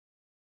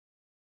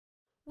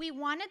we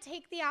want to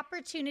take the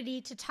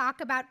opportunity to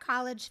talk about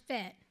college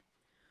fit.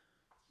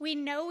 We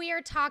know we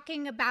are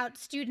talking about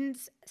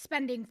students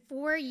spending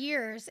 4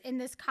 years in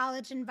this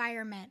college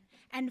environment,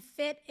 and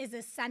fit is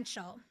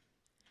essential,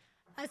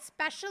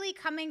 especially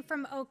coming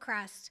from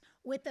Oakcrest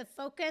with a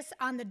focus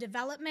on the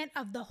development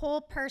of the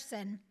whole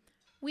person.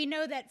 We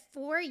know that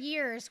 4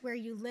 years where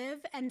you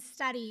live and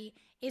study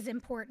is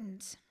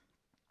important.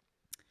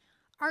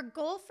 Our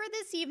goal for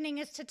this evening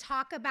is to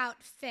talk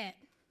about fit.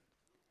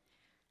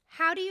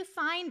 How do you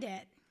find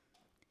it?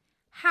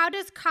 How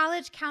does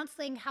college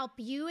counseling help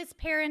you as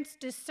parents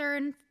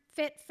discern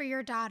fit for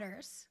your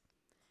daughters?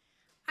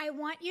 I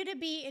want you to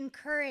be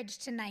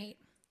encouraged tonight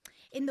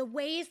in the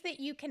ways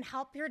that you can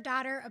help your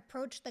daughter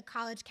approach the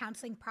college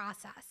counseling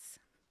process.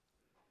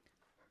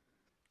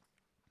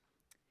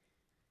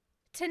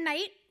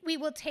 Tonight, we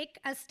will take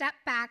a step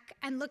back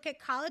and look at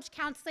college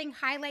counseling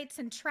highlights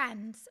and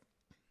trends.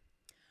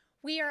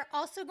 We are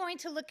also going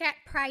to look at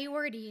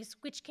priorities,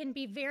 which can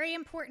be very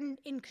important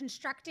in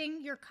constructing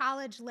your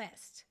college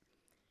list.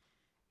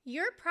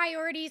 Your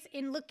priorities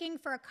in looking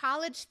for a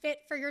college fit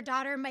for your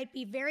daughter might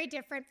be very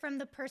different from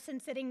the person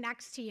sitting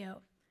next to you.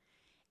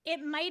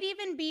 It might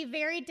even be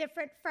very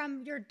different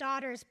from your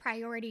daughter's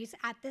priorities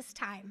at this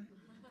time.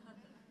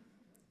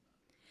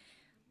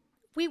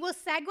 We will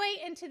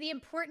segue into the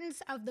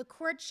importance of the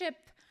courtship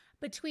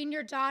between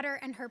your daughter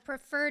and her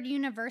preferred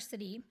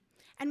university,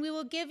 and we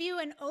will give you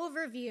an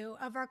overview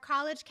of our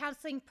college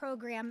counseling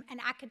program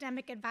and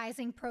academic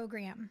advising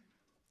program.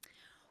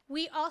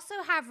 We also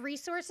have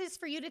resources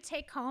for you to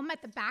take home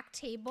at the back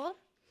table,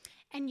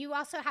 and you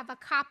also have a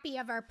copy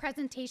of our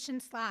presentation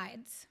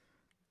slides.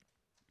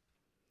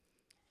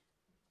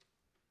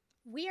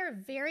 We are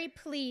very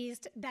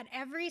pleased that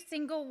every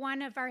single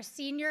one of our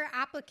senior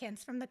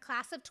applicants from the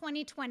class of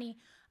 2020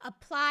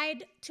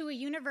 applied to a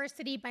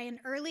university by an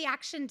early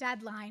action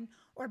deadline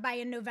or by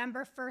a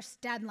November 1st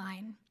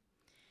deadline.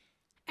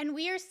 And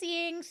we are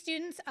seeing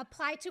students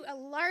apply to a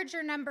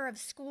larger number of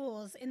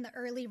schools in the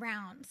early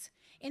rounds.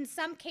 In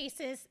some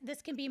cases,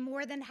 this can be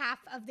more than half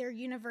of their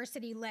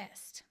university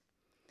list.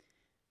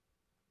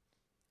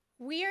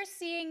 We are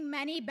seeing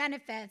many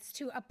benefits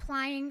to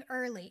applying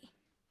early.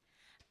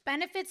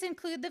 Benefits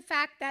include the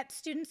fact that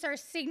students are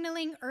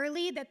signaling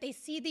early that they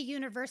see the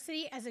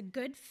university as a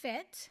good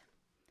fit.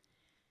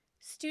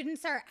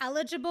 Students are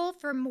eligible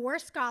for more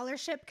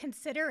scholarship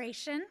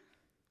consideration.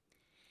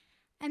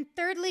 And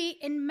thirdly,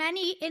 in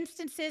many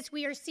instances,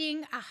 we are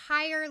seeing a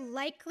higher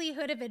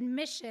likelihood of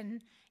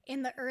admission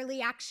in the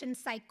early action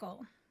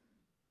cycle.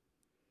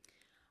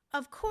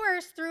 Of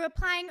course, through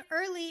applying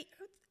early,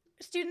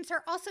 students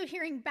are also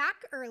hearing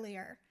back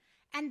earlier,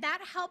 and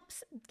that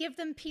helps give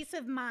them peace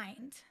of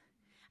mind,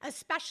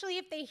 especially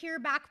if they hear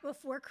back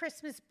before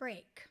Christmas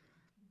break.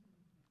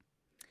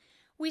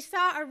 We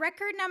saw a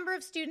record number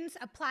of students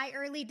apply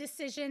early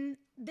decision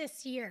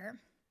this year,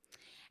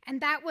 and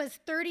that was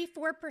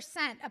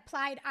 34%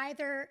 applied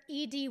either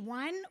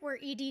ED1 or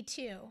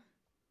ED2,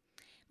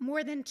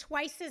 more than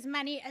twice as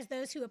many as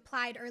those who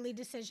applied early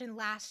decision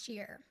last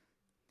year.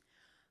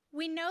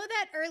 We know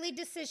that early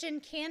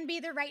decision can be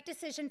the right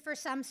decision for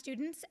some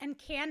students and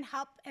can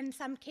help, in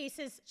some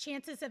cases,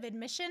 chances of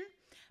admission,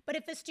 but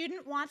if a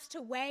student wants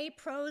to weigh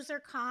pros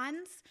or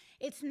cons,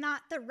 it's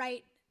not the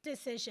right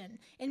decision.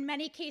 In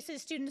many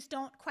cases, students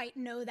don't quite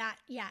know that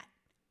yet.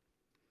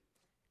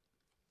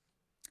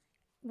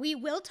 We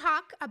will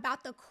talk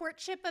about the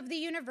courtship of the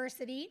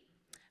university,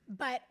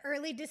 but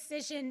early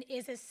decision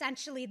is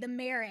essentially the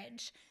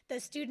marriage. The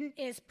student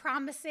is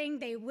promising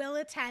they will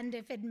attend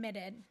if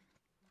admitted.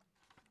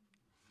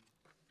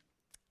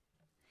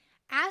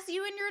 As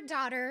you and your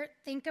daughter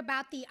think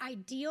about the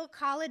ideal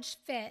college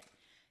fit,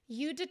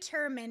 you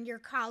determine your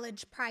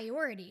college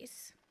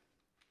priorities.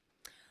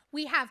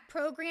 We have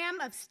program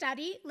of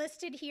study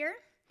listed here,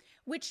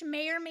 which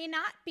may or may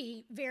not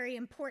be very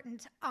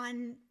important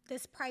on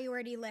this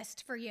priority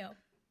list for you.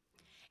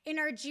 In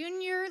our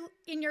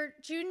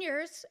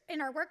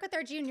work with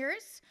our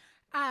juniors,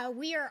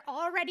 we are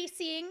already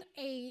seeing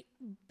a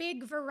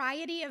big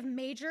variety of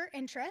major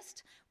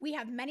interest. We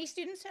have many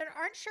students that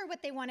aren't sure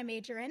what they want to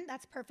major in.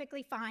 That's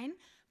perfectly fine.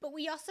 But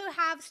we also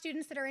have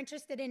students that are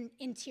interested in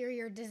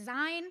interior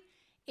design,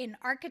 in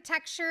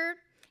architecture,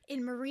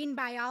 in marine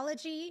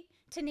biology,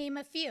 to name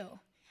a few.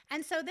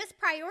 And so this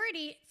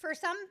priority for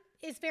some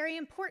is very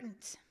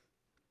important.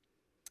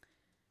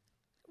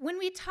 When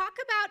we talk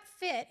about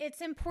fit, it's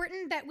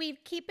important that we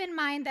keep in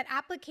mind that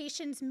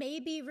applications may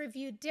be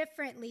reviewed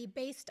differently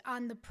based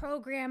on the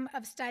program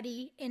of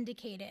study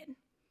indicated.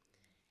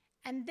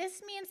 And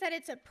this means that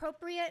it's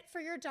appropriate for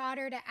your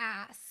daughter to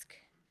ask,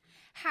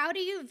 how do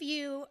you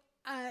view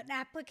an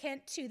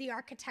applicant to the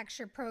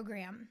architecture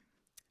program?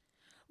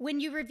 When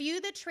you review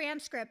the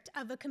transcript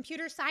of a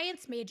computer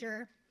science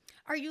major,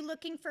 are you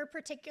looking for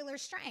particular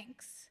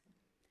strengths?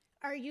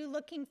 Are you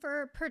looking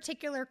for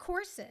particular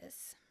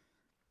courses?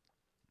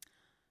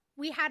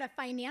 We had a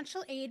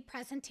financial aid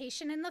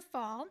presentation in the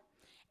fall,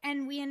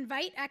 and we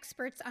invite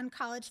experts on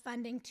college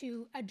funding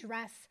to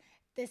address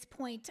this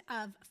point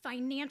of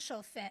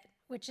financial fit,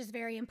 which is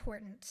very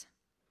important.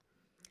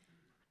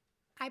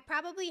 I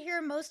probably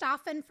hear most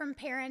often from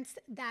parents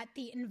that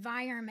the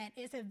environment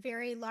is a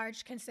very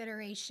large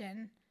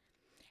consideration.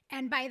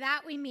 And by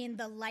that, we mean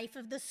the life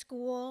of the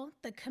school,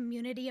 the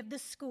community of the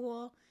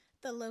school,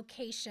 the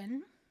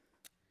location.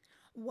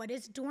 What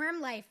is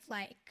dorm life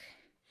like?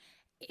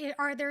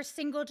 Are there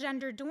single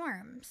gender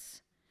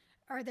dorms?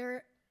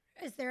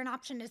 Is there an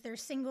option? Is there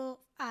single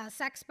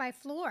sex by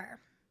floor?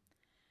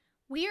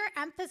 We are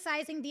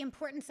emphasizing the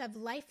importance of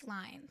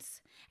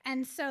lifelines.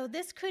 And so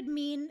this could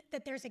mean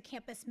that there's a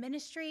campus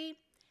ministry,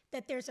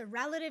 that there's a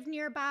relative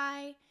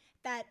nearby,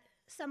 that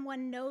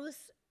someone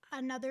knows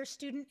another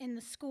student in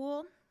the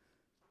school.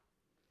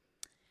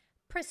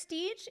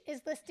 Prestige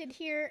is listed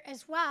here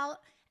as well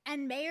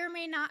and may or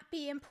may not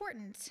be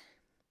important.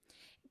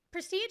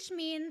 Prestige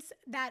means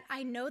that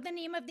I know the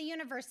name of the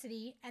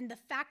university, and the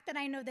fact that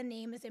I know the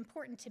name is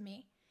important to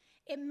me.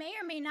 It may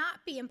or may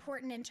not be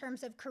important in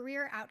terms of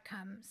career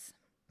outcomes.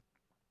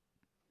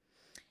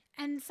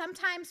 And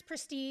sometimes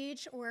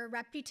prestige or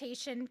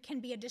reputation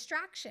can be a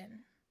distraction.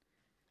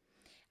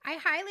 I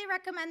highly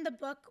recommend the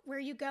book Where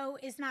You Go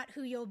Is Not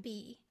Who You'll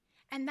Be.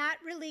 And that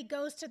really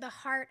goes to the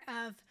heart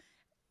of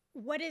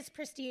what is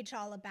prestige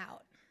all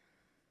about.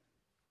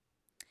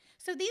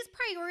 So these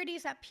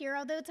priorities up here,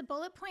 although it's a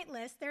bullet point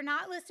list, they're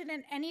not listed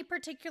in any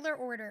particular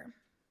order.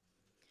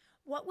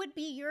 What would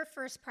be your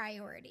first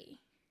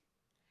priority?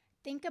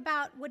 Think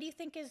about what do you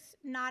think is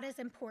not as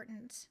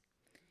important?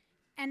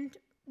 And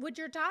would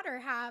your daughter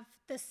have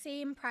the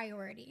same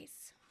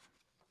priorities?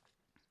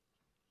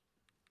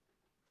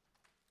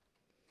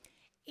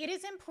 It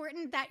is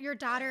important that your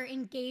daughter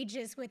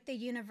engages with the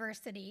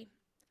university.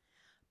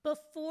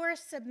 Before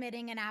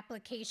submitting an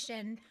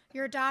application,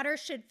 your daughter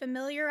should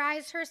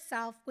familiarize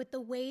herself with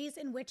the ways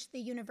in which the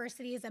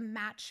university is a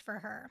match for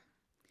her.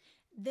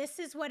 This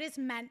is what is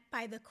meant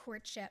by the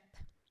courtship.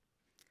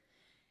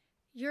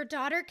 Your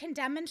daughter can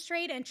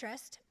demonstrate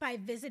interest by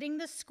visiting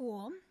the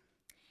school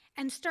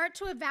and start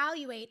to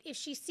evaluate if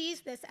she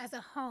sees this as a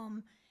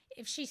home,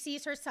 if she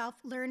sees herself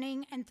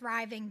learning and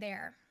thriving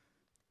there.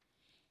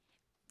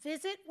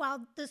 Visit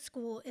while the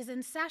school is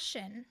in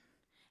session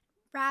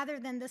rather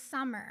than the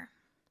summer.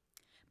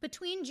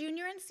 Between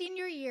junior and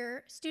senior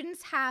year,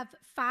 students have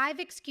 5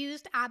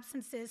 excused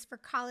absences for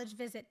college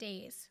visit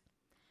days.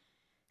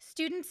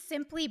 Students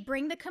simply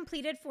bring the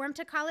completed form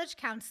to college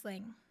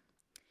counseling.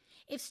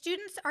 If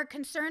students are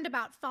concerned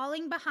about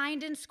falling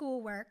behind in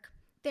schoolwork,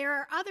 there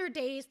are other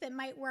days that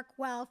might work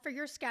well for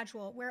your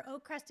schedule where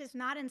Oakcrest is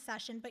not in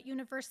session, but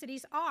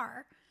universities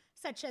are,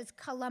 such as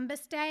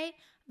Columbus Day,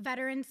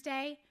 Veterans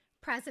Day,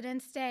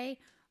 President's Day,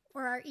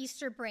 or our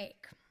Easter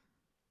break.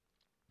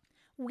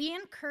 We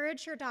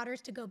encourage your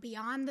daughters to go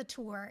beyond the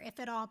tour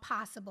if at all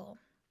possible.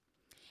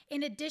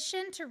 In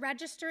addition to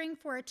registering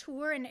for a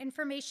tour and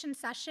information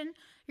session,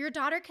 your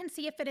daughter can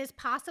see if it is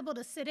possible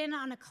to sit in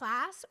on a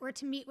class or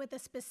to meet with a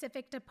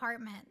specific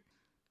department.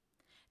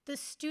 The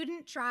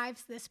student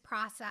drives this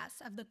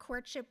process of the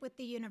courtship with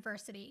the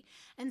university,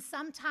 and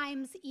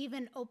sometimes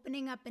even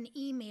opening up an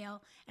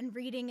email and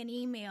reading an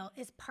email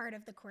is part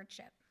of the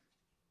courtship.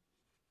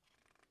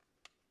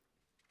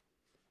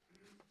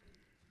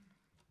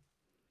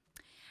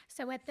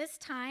 So at this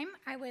time,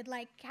 I would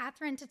like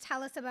Catherine to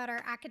tell us about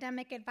our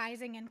academic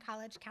advising and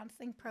college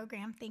counseling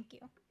program. Thank you.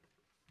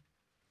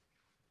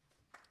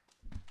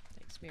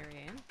 Thanks,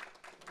 Mary Ann.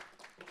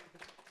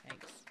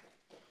 Thanks.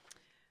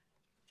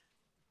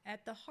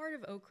 At the heart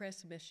of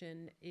Oakcrest's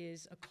mission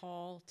is a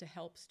call to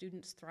help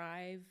students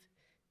thrive,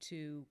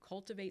 to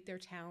cultivate their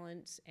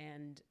talents,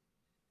 and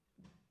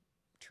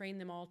train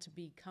them all to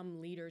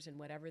become leaders in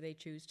whatever they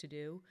choose to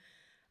do.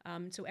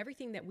 So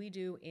everything that we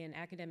do in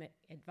academic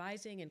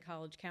advising and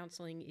college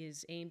counseling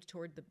is aimed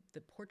toward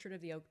the portrait of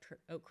the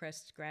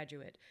Oakcrest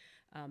graduate.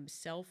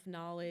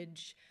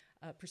 Self-knowledge,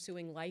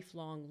 pursuing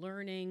lifelong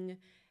learning,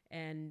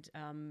 and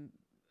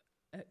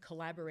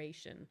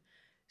collaboration.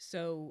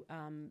 So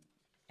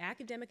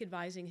academic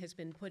advising has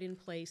been put in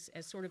place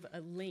as sort of a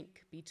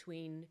link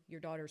between your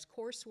daughter's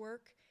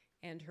coursework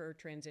and her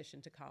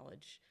transition to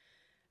college.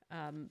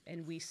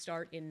 And we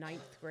start in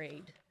 9th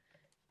grade.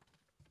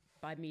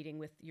 By meeting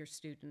with your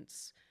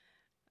students.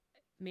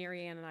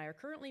 Mary Ann and I are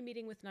currently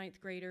meeting with 9th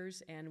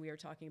graders, and we are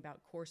talking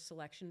about course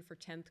selection for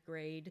 10th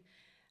grade,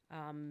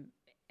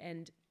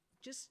 and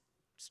just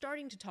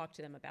starting to talk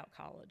to them about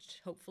college,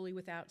 hopefully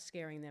without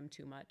scaring them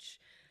too much.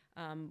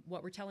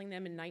 What we're telling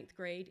them in 9th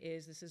grade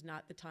is this is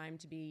not the time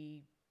to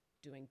be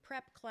doing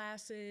prep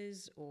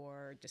classes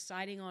or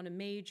deciding on a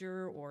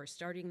major or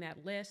starting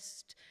that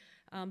list,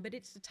 but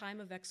it's the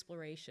time of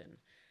exploration.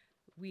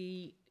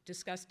 We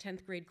discuss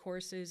 10th grade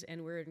courses,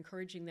 and we're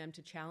encouraging them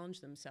to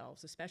challenge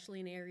themselves, especially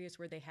in areas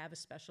where they have a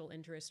special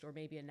interest or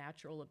maybe a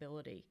natural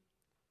ability,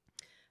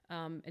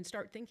 and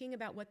start thinking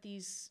about what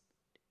these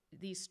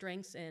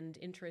strengths and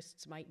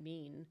interests might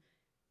mean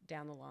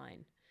down the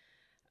line.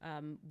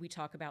 We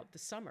talk about the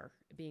summer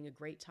being a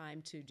great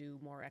time to do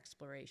more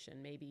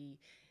exploration, maybe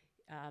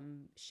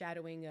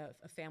shadowing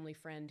a family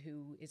friend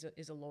who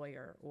is a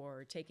lawyer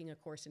or taking a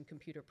course in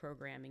computer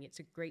programming. It's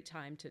a great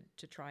time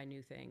to try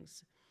new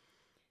things.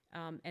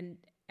 And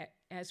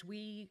as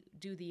we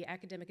do the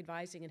academic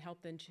advising and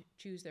help them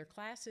choose their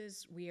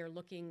classes, we are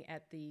looking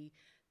at the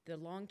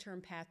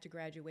long-term path to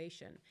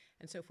graduation.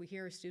 And so if we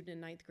hear a student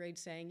in ninth grade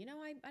saying, you know,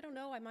 I don't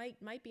know, I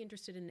might be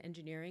interested in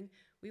engineering,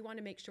 we want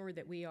to make sure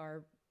that we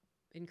are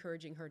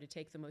encouraging her to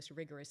take the most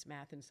rigorous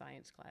math and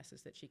science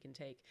classes that she can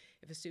take.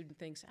 If a student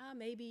thinks,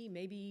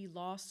 maybe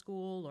law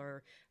school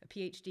or a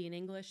PhD in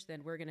English,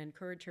 then we're going to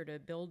encourage her to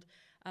build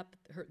up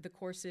the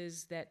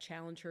courses that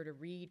challenge her to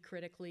read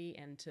critically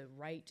and to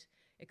write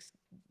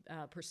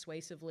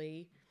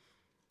persuasively.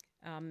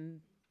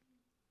 And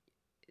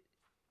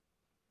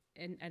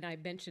I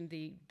mentioned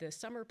the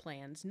summer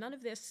plans. None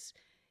of this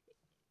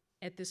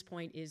at this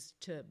point is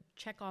to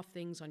check off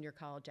things on your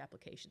college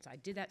applications. I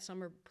did that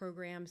summer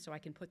program, so I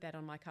can put that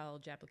on my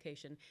college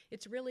application.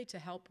 It's really to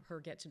help her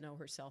get to know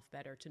herself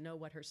better, to know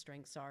what her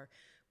strengths are.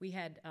 We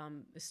had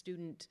a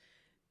student,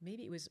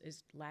 maybe it was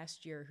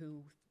last year,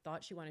 who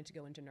thought she wanted to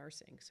go into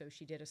nursing. So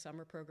she did a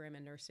summer program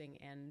in nursing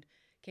and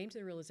came to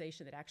the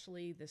realization that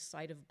actually the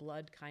sight of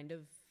blood kind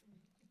of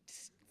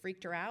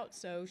freaked her out.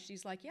 So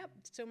she's like, yep,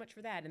 so much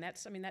for that. And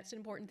that's an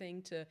important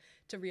thing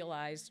to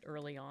realize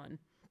early on.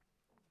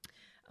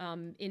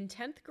 In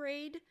 10th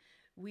grade,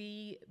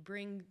 we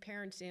bring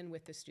parents in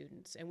with the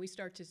students, and we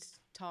start to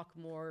talk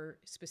more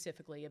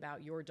specifically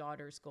about your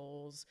daughter's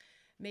goals,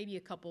 maybe a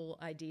couple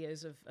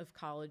ideas of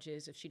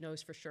colleges, if she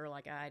knows for sure,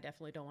 like, I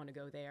definitely don't want to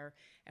go there.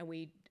 And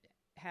we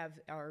have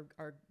our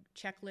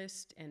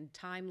checklist and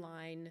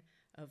timeline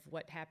of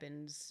what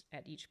happens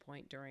at each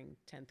point during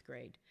 10th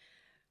grade.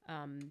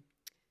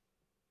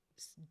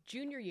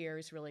 Junior year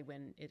is really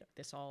when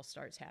this all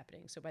starts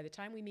happening. So by the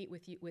time we meet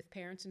with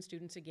parents and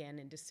students again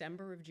in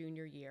December of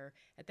junior year,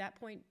 at that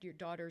point your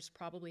daughters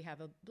probably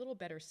have a little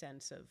better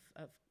sense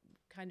of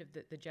kind of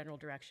the general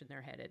direction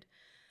they're headed.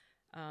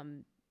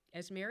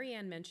 As Mary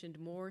Ann mentioned,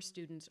 more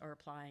students are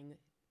applying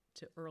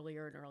to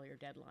earlier and earlier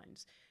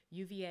deadlines.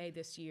 UVA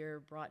this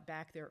year brought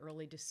back their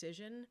early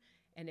decision,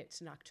 and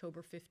it's an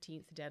October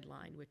 15th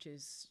deadline, which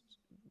is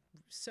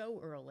so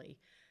early.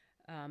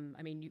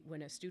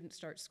 When a student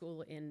starts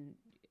school in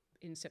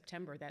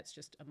September, that's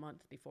just a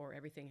month before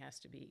everything has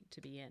to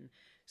be in.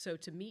 So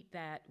to meet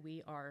that,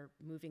 we are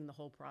moving the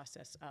whole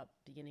process up,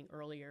 beginning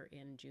earlier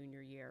in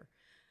junior year.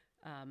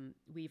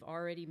 We've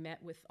already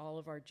met with all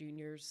of our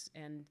juniors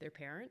and their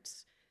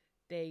parents.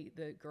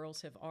 The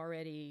girls have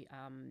already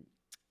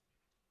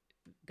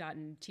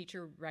gotten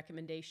teacher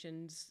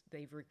recommendations.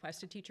 They've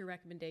requested teacher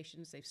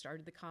recommendations. They've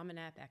started the Common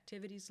App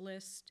activities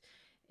list,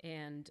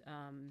 and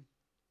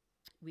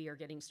we are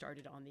getting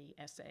started on the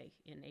essay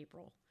in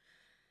April.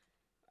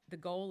 The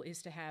goal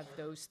is to have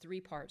those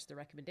three parts, the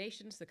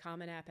recommendations, the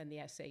Common App, and the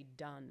essay,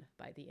 done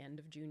by the end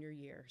of junior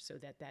year, so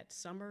that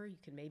summer you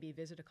can maybe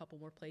visit a couple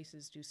more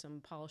places, do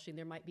some polishing.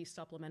 There might be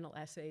supplemental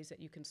essays that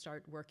you can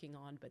start working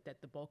on, but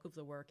that the bulk of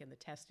the work and the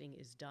testing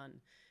is done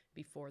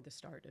before the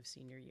start of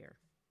senior year.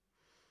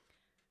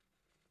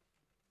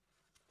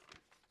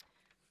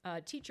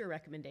 Teacher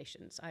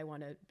recommendations. I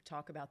want to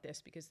talk about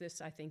this because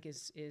this, I think,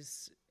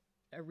 is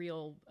a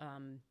real,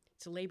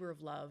 it's a labor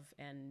of love,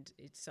 and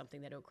it's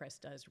something that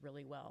Oakcrest does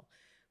really well.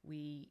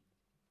 We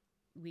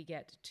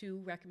get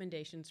 2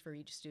 recommendations for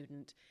each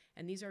student,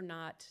 and these are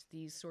not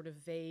these sort of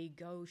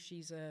vague, oh,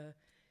 she's a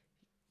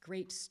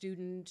great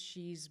student,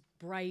 she's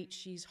bright,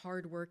 she's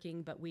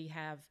hardworking, but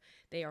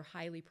they are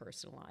highly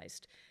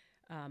personalized.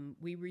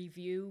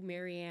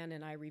 Mary Ann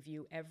and I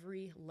review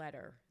every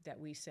letter that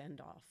we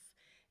send off,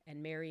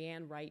 and Mary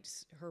Ann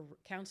writes her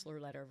counselor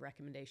letter of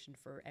recommendation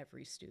for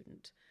every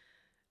student.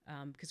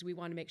 Because we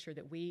want to make sure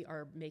that we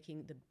are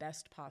making the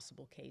best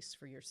possible case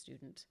for your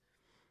student.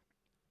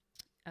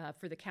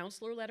 For the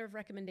counselor letter of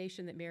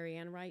recommendation that Mary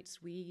Ann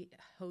writes, we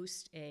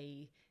host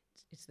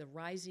it's the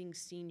Rising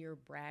Senior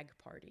Brag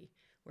Party,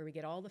 where we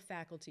get all the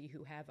faculty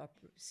who have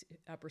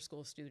upper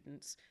school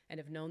students and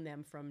have known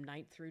them from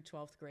 9th through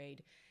 12th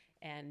grade.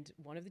 And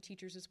one of the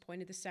teachers is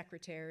appointed the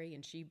secretary,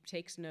 and she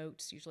takes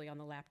notes, usually on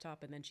the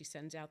laptop, and then she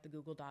sends out the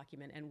Google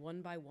document. And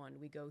one by one,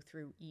 we go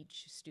through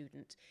each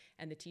student.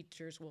 And the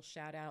teachers will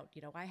shout out,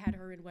 I had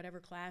her in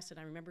whatever class, and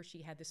I remember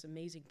she had this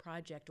amazing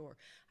project, or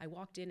I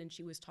walked in and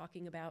she was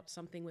talking about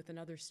something with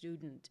another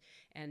student.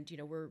 And,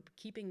 we're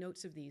keeping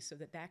notes of these so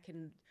that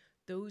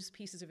those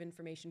pieces of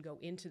information go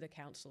into the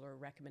counselor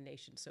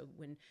recommendation. So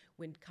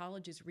when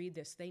colleges read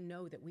this, they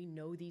know that we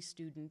know these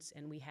students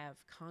and we have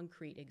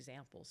concrete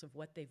examples of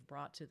what they've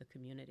brought to the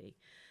community.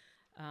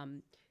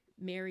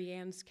 Mary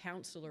Ann's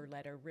counselor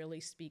letter really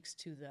speaks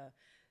to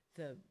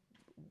the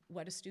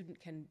what a student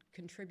can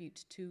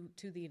contribute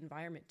to the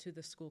environment, to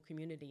the school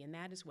community, and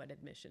that is what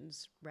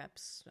admissions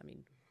reps,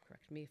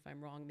 correct me if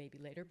I'm wrong maybe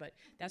later, but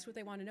that's what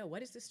they want to know.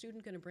 What is the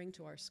student going to bring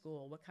to our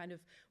school? What kind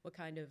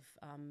of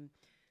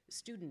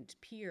student,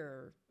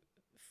 peer,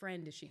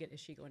 friend is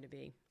she going to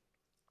be?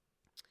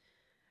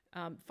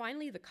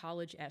 Finally, the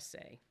college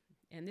essay.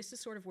 And this is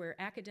sort of where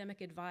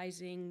academic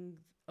advising,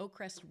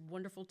 Oakcrest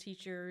wonderful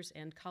teachers,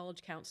 and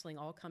college counseling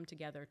all come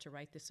together to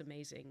write this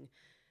amazing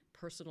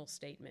personal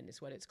statement,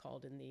 is what it's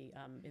called in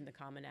the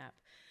Common App.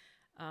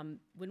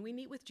 When we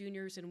meet with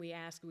juniors and we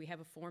have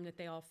a form that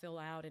they all fill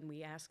out, and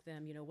we ask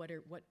them, what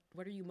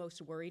are you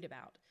most worried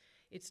about?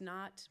 It's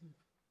not,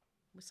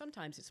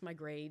 sometimes it's my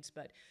grades,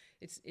 but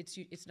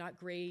it's not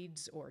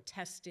grades or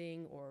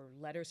testing or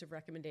letters of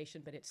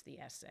recommendation, but it's the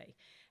essay.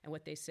 And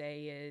what they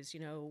say is,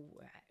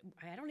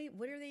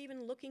 what are they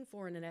even looking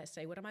for in an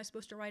essay? What am I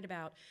supposed to write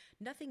about?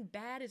 Nothing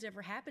bad has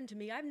ever happened to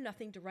me. I have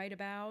nothing to write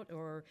about,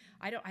 or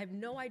I have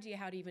no idea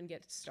how to even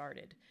get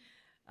started.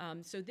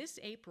 So this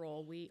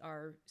April, we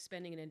are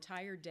spending an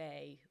entire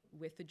day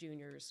with the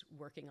juniors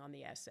working on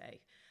the essay.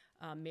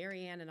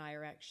 Mary Ann and I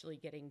are actually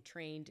getting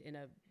trained in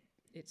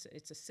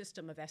it's a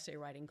system of essay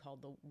writing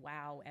called the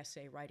WOW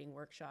Essay Writing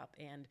Workshop,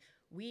 and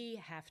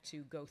we have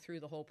to go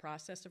through the whole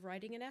process of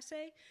writing an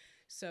essay.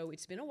 So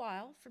it's been a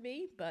while for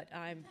me, but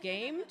I'm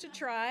game to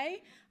try.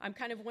 I'm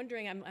kind of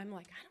wondering, I'm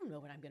like, I don't know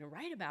what I'm going to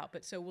write about,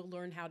 but so we'll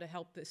learn how to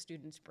help the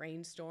students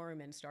brainstorm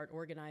and start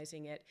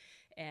organizing it,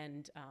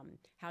 and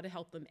how to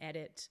help them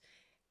edit,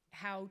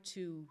 how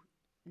to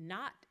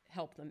not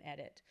help them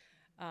edit.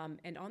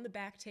 And on the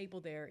back table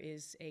there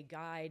is a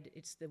guide.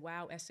 It's the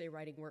WOW Essay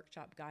Writing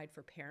Workshop Guide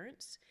for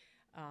Parents.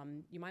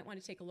 You might want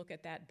to take a look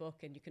at that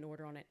book, and you can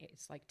order on it.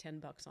 It's like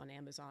 $10 on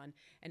Amazon,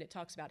 and it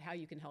talks about how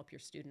you can help your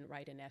student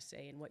write an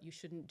essay and what you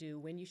shouldn't do,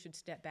 when you should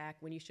step back,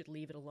 when you should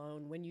leave it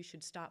alone, when you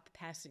should stop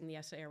passing the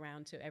essay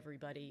around to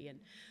everybody,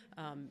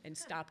 and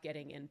stop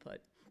getting input.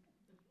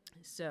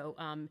 So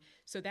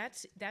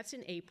that's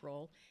in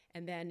April,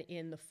 and then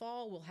in the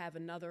fall we'll have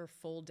another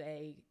full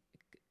day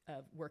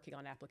of working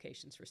on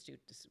applications for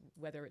students,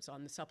 whether it's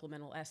on the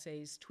supplemental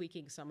essays,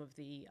 tweaking some of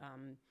the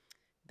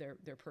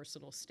their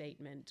personal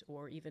statement,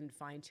 or even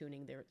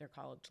fine-tuning their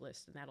college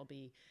list, and that'll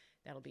be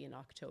in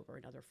October,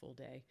 another full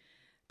day.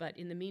 But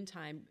in the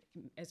meantime,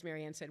 as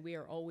Mary Ann said,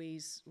 we're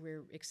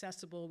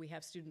accessible. We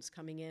have students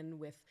coming in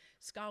with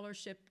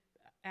scholarship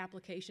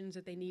applications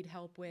that they need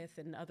help with,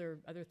 and other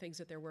things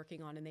that they're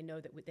working on, and they know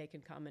that they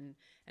can come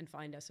and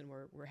find us, and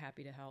we're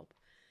happy to help.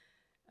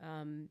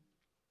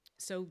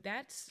 So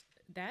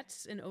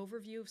that's an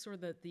overview of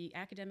sort of the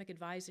academic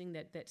advising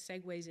that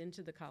segues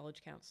into the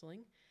college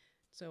counseling.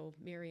 So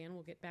Mary Ann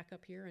will get back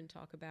up here and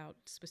talk about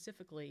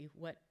specifically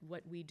what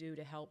we do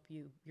to help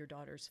your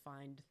daughters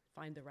find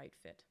the right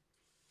fit.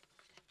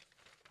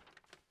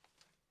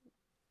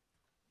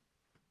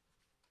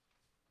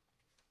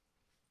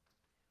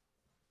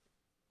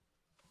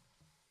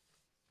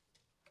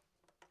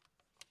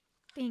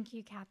 Thank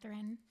you,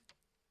 Catherine.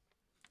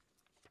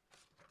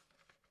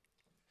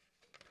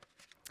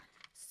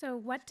 So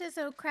what does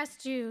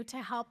Oakcrest do to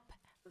help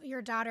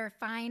your daughter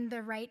find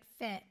the right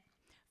fit?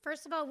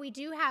 First of all, we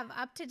do have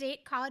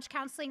up-to-date college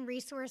counseling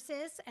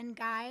resources and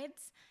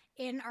guides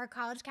in our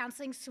college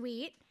counseling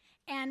suite,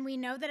 and we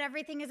know that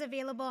everything is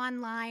available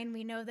online.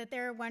 We know that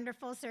there are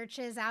wonderful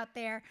searches out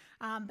there,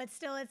 but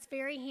still it's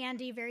very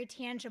handy, very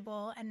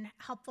tangible, and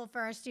helpful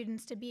for our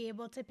students to be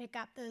able to pick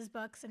up those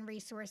books and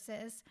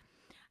resources.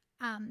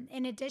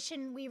 In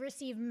addition, we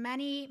receive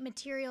many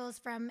materials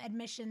from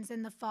admissions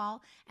in the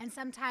fall, and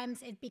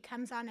sometimes it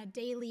becomes on a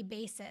daily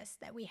basis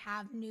that we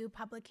have new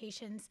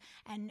publications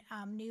and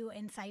new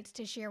insights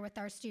to share with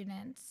our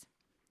students.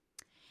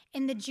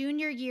 In the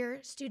junior year,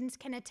 students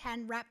can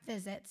attend rep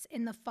visits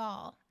in the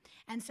fall.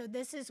 And so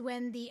this is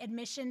when the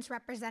admissions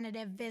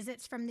representative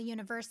visits from the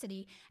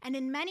university. And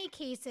in many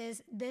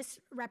cases, this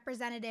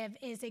representative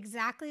is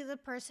exactly the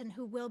person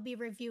who will be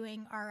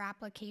reviewing our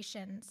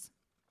applications.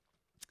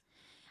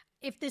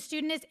 If the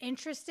student is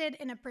interested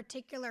in a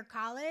particular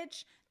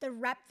college, the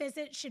rep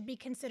visit should be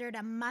considered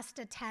a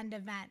must-attend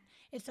event.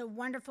 It's a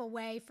wonderful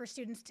way for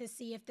students to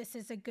see if this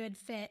is a good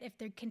fit, if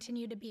they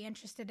continue to be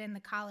interested in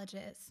the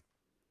colleges.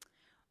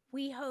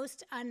 We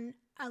host an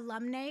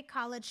alumni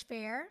college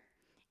fair,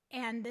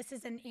 and this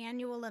is an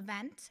annual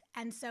event.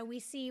 And so we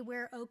see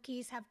where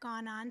Okies have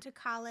gone on to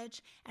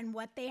college and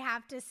what they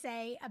have to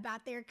say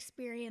about their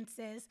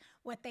experiences,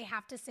 what they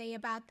have to say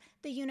about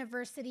the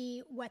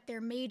university, what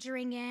they're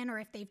majoring in, or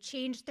if they've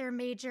changed their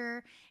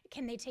major,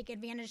 can they take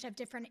advantage of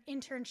different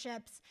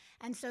internships?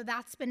 And so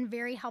that's been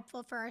very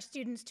helpful for our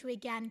students to,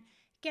 again,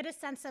 get a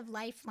sense of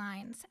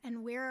lifelines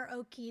and where are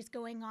Okies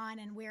going on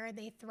and where are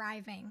they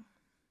thriving.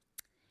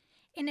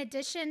 In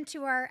addition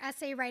to our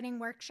essay writing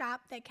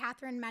workshop that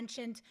Catherine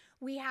mentioned,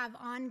 we have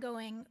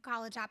ongoing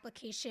college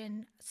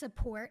application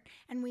support,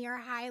 and we are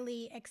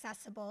highly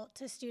accessible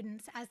to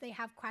students as they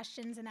have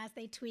questions and as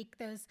they tweak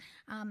those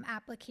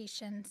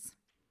applications.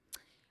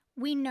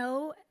 We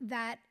know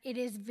that it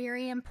is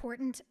very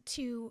important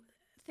to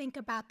think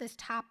about this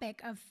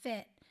topic of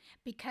fit,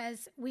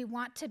 because we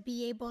want to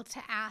be able to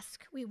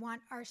ask, we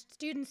want our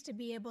students to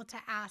be able to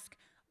ask,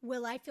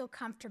 will I feel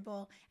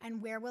comfortable,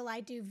 and where will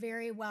I do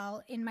very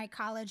well in my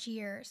college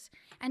years?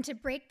 And to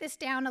break this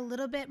down a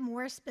little bit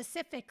more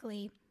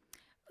specifically,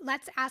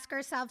 let's ask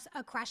ourselves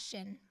a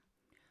question.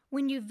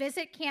 When you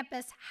visit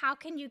campus, how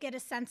can you get a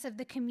sense of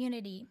the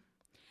community?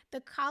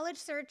 The college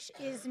search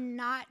is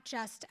not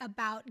just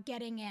about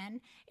getting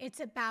in. It's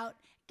about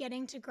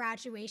getting to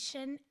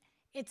graduation.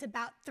 It's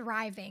about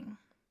thriving.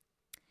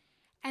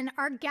 And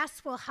our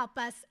guests will help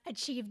us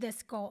achieve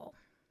this goal.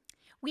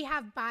 We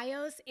have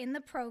bios in the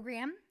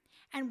program,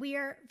 and we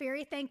are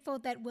very thankful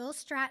that Will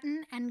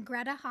Stratton and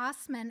Greta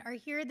Haussman are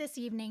here this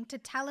evening to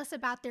tell us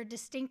about their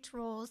distinct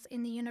roles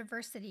in the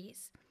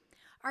universities.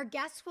 Our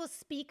guests will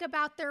speak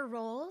about their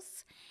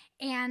roles,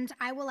 and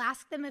I will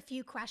ask them a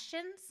few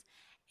questions.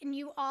 And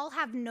you all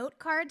have note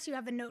cards. You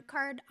have a note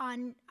card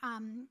on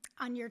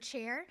your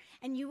chair,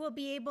 and you will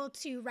be able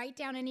to write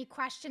down any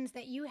questions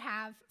that you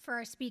have for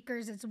our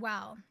speakers as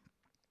well.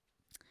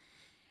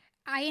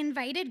 I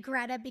invited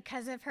Greta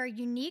because of her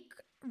unique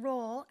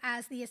role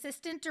as the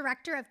Assistant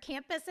Director of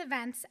Campus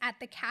Events at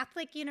the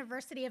Catholic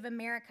University of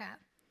America.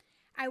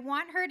 I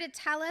want her to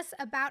tell us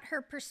about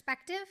her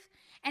perspective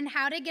and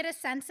how to get a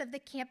sense of the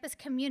campus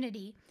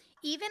community,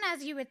 even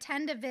as you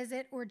attend a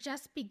visit or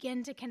just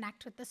begin to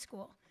connect with the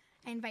school.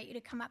 I invite you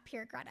to come up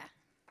here, Greta.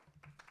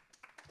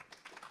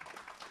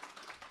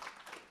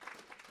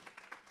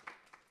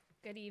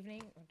 Good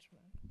evening.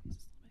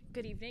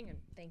 Good evening, and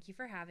thank you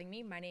for having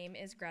me. My name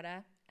is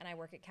Greta, and I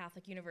work at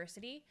Catholic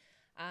University.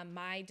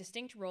 My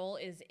distinct role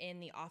is in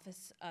the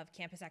Office of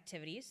Campus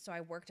Activities, so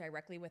I work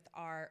directly with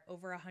our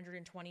over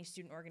 120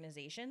 student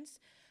organizations,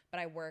 but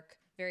I work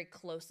very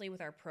closely with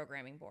our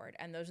programming board,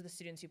 and those are the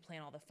students who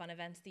plan all the fun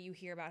events that you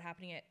hear about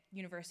happening at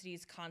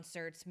universities,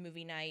 concerts,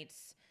 movie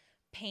nights,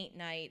 paint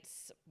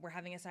nights. We're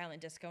having a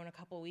silent disco in a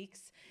couple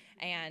weeks,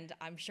 and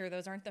I'm sure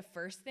those aren't the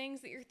first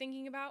things that you're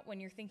thinking about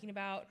when you're thinking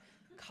about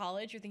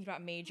college. You're thinking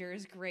about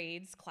majors,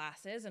 grades,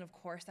 classes, and of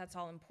course that's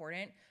all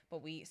important,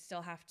 but we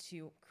still have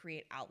to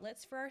create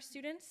outlets for our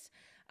students,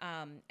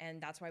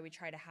 and that's why we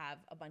try to have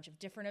a bunch of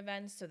different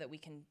events so that we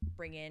can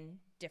bring in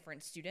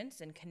different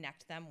students and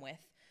connect them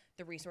with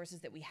the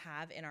resources that we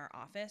have in our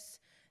office.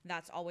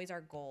 That's always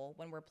our goal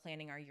when we're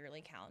planning our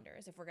yearly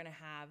calendars. If we're going to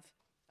have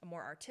a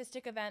more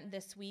artistic event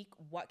this week,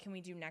 what can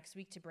we do next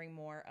week to bring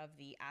more of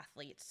the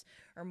athletes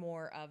or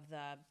more of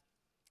the,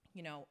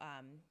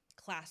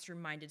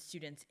 classroom-minded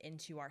students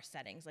into our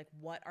settings? Like,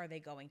 what are they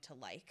going to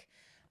like?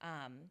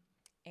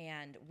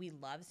 And we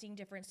love seeing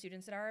different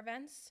students at our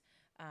events.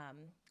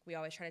 We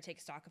always try to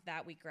take stock of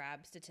that. We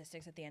grab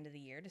statistics at the end of the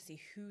year to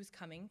see who's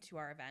coming to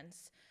our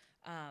events.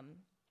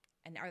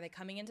 And are they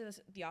coming into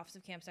the Office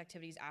of Campus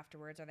Activities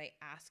afterwards? Are they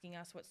asking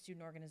us what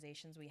student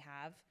organizations we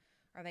have?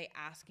 Are they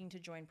asking to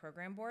join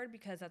program board?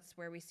 Because that's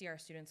where we see our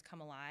students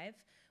come alive.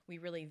 We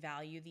really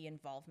value the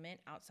involvement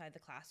outside the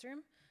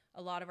classroom.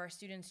 A lot of our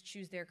students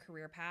choose their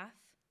career path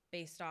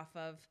based off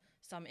of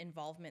some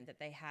involvement that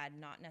they had,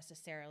 not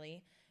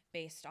necessarily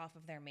based off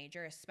of their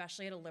major,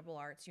 especially at a liberal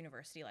arts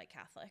university like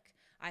Catholic.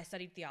 I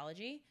studied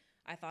theology.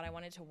 I thought I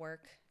wanted to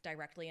work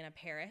directly in a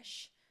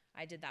parish.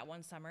 I did that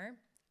one summer.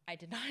 I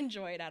did not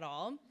enjoy it at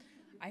all.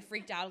 I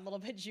freaked out a little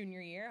bit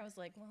junior year. I was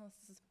like, well,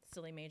 this is a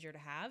silly major to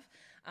have.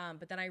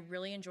 But then I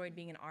really enjoyed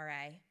being an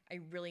RA. I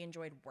really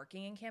enjoyed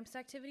working in campus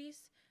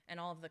activities and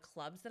all of the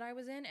clubs that I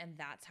was in, and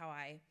that's how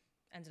I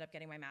ended up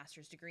getting my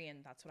master's degree,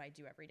 and that's what I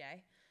do every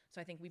day. So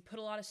I think we put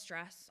a lot of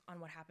stress on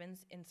what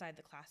happens inside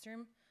the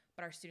classroom,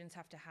 but our students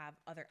have to have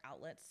other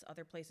outlets,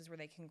 other places where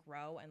they can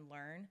grow and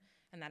learn,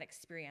 and that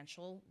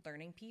experiential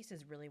learning piece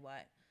is really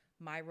what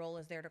my role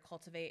is there to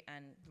cultivate,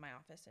 and my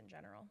office in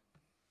general.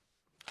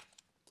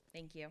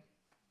 Thank you.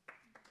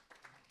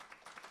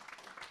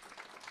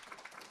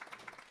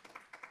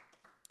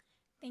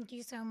 Thank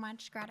you so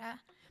much, Greta.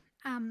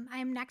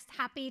 I'm next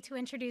happy to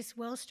introduce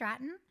Will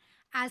Stratton.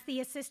 As the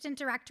Assistant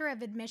Director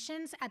of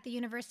Admissions at the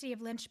University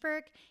of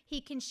Lynchburg,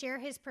 he can share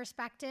his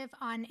perspective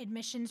on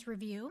admissions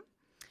review.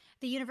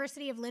 The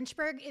University of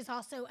Lynchburg is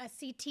also a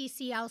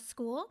CTCL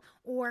school,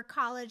 or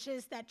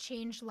Colleges That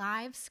Change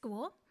Lives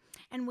school.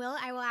 And Will,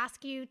 I will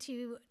ask you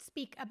to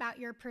speak about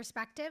your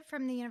perspective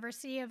from the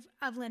University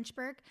of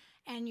Lynchburg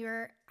and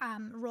your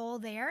role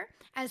there,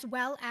 as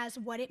well as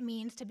what it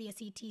means to be a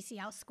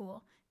CTCL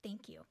school.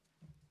 Thank you.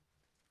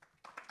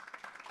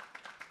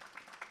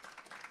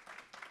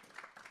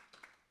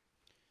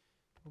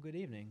 Well, good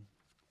evening.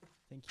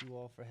 Thank you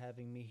all for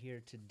having me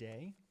here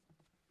today.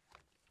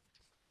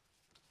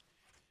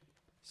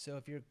 So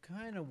if you're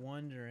kind of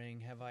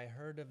wondering, have I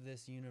heard of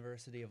this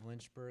University of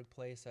Lynchburg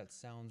place that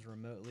sounds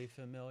remotely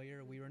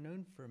familiar? We were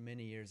known for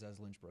many years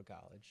as Lynchburg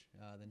College.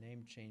 The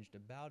name changed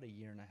about a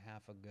year and a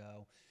half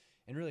ago.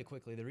 And really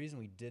quickly, the reason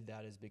we did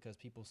that is because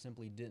people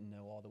simply didn't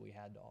know all that we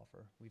had to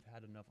offer. We've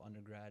had enough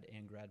undergrad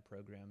and grad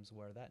programs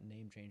where that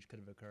name change could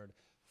have occurred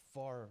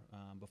far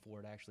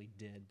before it actually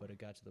did, but it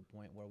got to the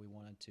point where we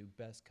wanted to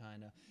best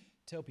kind of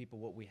tell people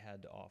what we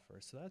had to offer.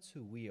 So that's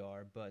who we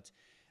are. But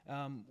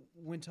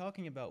when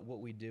talking about what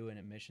we do in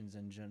admissions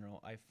in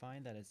general, I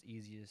find that it's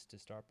easiest to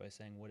start by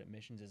saying what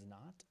admissions is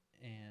not.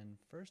 And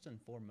first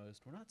and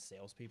foremost, we're not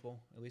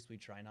salespeople. At least we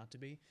try not to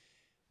be.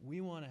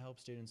 We want to help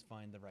students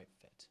find the right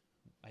fit.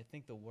 I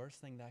think the worst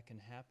thing that can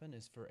happen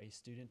is for a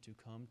student to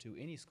come to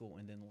any school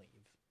and then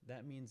leave.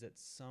 That means at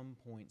some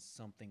point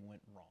something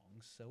went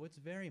wrong. So it's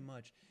very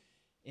much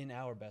in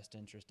our best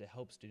interest to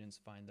help students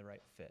find the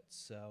right fit.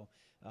 So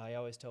I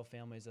always tell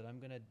families that I'm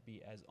going to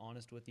be as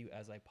honest with you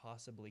as I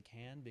possibly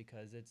can,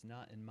 because it's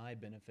not in my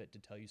benefit to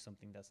tell you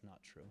something that's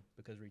not true,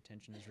 because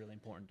retention is really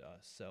important to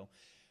us. So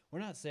we're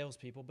not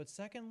salespeople, but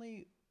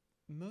secondly,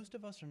 most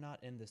of us are not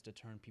in this to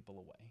turn people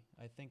away.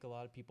 I think a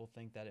lot of people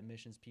think that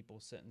admissions people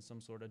sit in some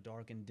sort of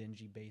dark and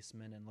dingy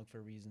basement and look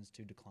for reasons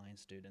to decline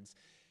students.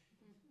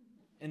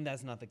 And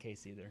that's not the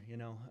case either, you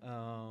know.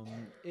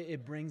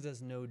 It brings us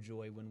no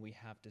joy when we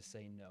have to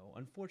say no.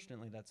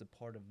 Unfortunately, that's a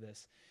part of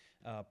this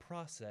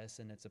process,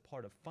 and it's a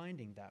part of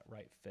finding that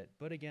right fit.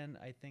 But again,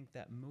 I think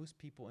that most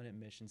people in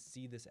admissions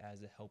see this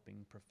as a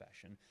helping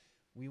profession.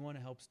 We want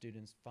to help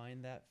students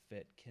find that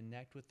fit,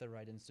 connect with the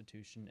right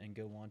institution, and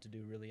go on to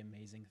do really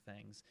amazing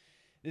things.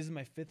 This is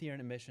my 5th year in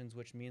admissions,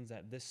 which means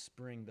that this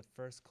spring, the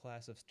first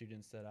class of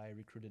students that I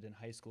recruited in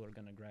high school are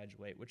going to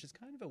graduate, which is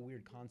kind of a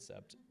weird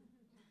concept.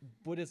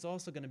 But it's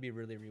also going to be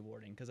really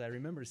rewarding because I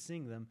remember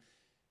seeing them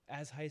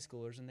as high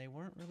schoolers and they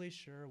weren't really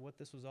sure what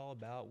this was all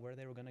about, where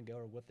they were going to go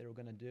or what they were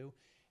going to do.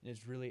 And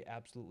it's really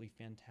absolutely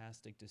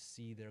fantastic to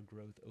see their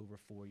growth over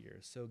 4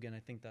 years. So again, I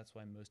think that's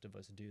why most of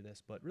us do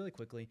this. But really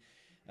quickly,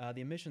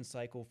 the admission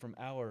cycle from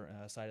our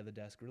side of the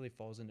desk really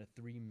falls into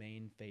 3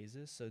 main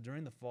phases. So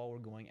during the fall, we're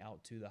going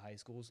out to the high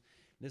schools.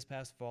 This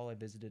past fall, I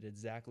visited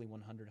exactly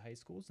 100 high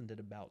schools and did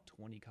about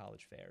 20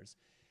 college fairs.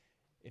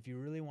 If you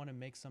really want to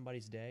make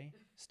somebody's day,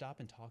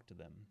 stop and talk to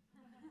them.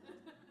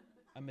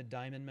 I'm a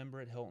Diamond member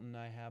at Hilton.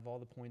 I have all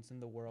the points in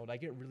the world. I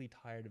get really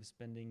tired of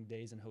spending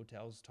days in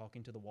hotels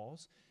talking to the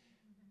walls.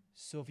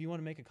 So if you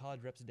want to make a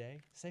college rep's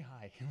day, say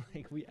hi.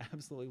 Like, we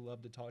absolutely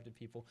love to talk to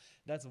people.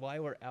 That's why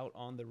we're out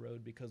on the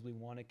road, because we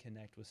want to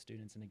connect with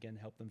students and, again,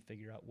 help them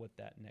figure out what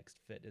that next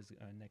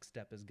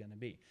step is going to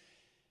be.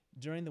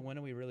 During the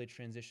winter, we really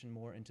transition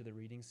more into the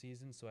reading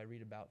season. So I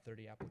read about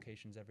 30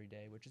 applications every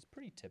day, which is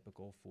pretty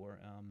typical for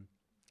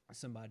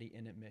somebody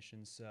in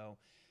admissions. So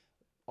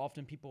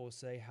often people will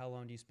say, how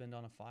long do you spend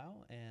on a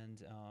file?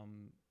 And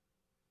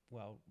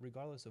well,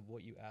 regardless of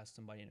what you ask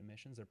somebody in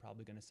admissions, they're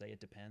probably going to say it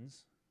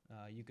depends.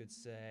 You could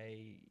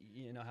say,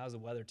 you know, how's the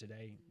weather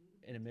today?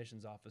 An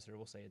admissions officer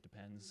will say it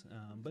depends.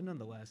 But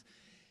nonetheless,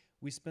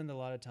 we spend a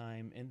lot of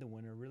time in the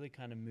winter really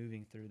kind of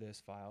moving through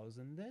those files.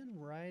 And then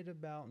right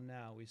about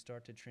now, we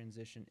start to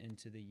transition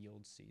into the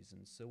yield season.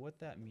 So what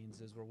that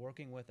means is we're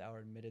working with our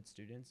admitted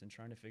students and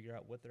trying to figure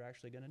out what they're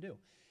actually going to do.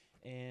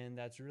 And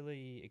that's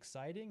really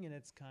exciting, and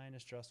it's kind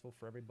of stressful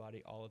for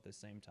everybody all at the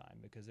same time,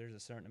 because there's a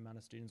certain amount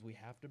of students we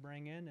have to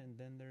bring in, and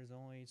then there's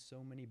only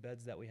so many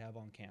beds that we have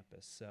on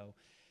campus. So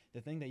the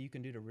thing that you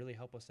can do to really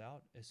help us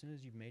out, as soon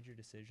as you've made your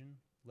decision,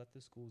 let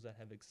the schools that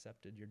have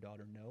accepted your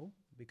daughter know,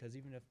 because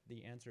even if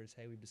the answer is,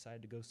 hey, we've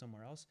decided to go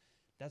somewhere else,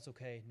 that's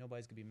okay.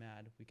 Nobody's going to be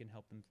mad. We can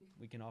help them.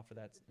 We can offer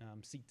that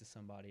seat to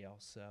somebody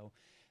else. So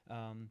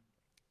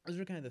those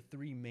are kind of the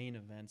 3 main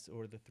events,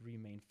 or the 3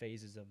 main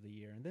phases of the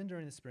year. And then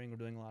during the spring, we're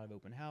doing a lot of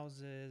open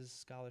houses,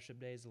 scholarship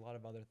days, a lot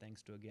of other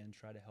things to, again,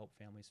 try to help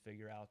families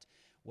figure out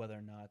whether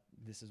or not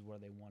this is where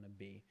they want to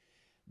be.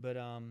 But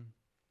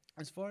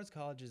as far as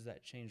colleges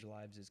that change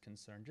lives is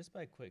concerned, just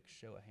by a quick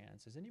show of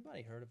hands, has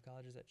anybody heard of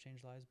colleges that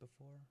change lives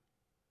before?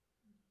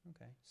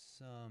 Okay,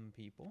 some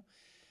people.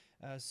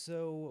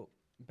 So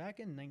back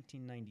in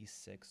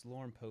 1996,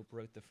 Lauren Pope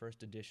wrote the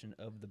first edition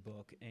of the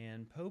book,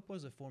 and Pope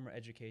was a former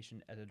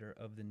education editor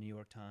of the New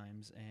York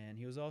Times, and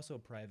he was also a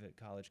private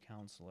college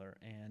counselor.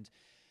 And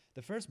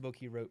the first book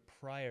he wrote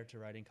prior to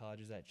writing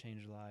Colleges That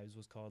Change Lives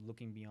was called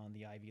Looking Beyond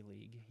the Ivy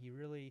League. He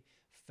really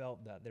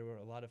felt that there were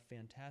a lot of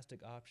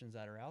fantastic options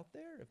that are out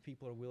there if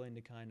people are willing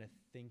to kind of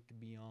think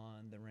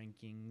beyond the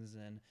rankings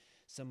and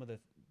some of the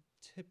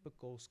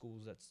typical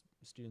schools that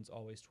students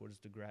always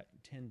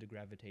tend to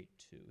gravitate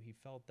to. He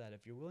felt that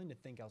if you're willing to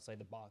think outside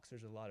the box,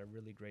 there's a lot of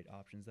really great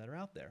options that are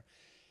out there.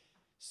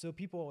 So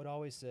people would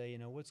always say, you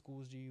know, what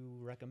schools do you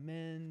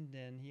recommend?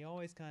 And he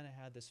always kind of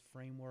had this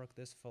framework,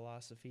 this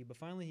philosophy, but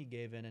finally he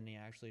gave in and he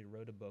actually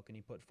wrote a book, and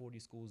he put 40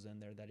 schools in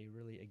there that he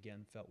really,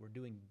 again, felt were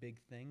doing big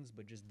things,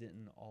 but just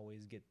didn't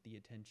always get the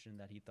attention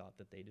that he thought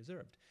that they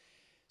deserved.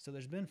 So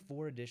there's been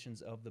 4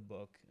 editions of the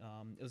book.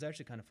 It was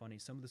actually kind of funny.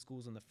 Some of the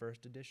schools in the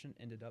first edition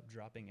ended up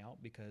dropping out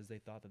because they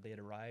thought that they had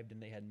arrived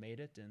and they had made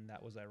it, and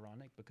that was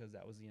ironic because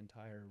that was the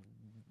entire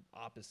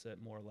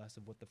opposite, more or less,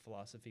 of what the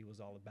philosophy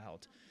was all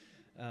about.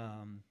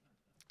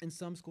 And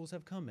some schools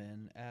have come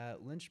in.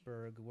 At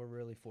Lynchburg, we're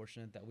really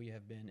fortunate that we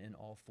have been in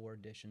all 4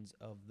 editions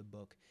of the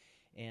book.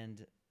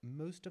 And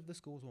most of the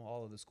schools, well,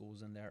 all of the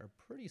schools in there are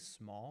pretty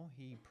small.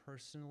 He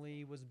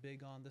personally was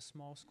big on the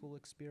small school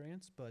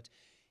experience, but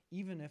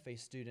even if a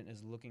student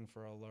is looking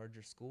for a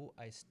larger school,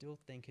 I still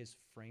think his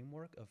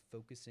framework of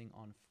focusing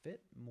on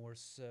fit more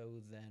so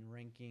than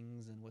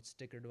rankings and what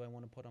sticker do I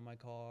want to put on my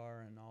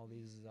car and all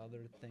these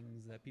other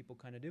things that people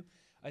kind of do,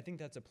 I think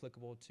that's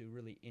applicable to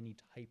really any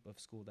type of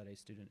school that a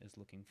student is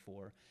looking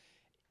for.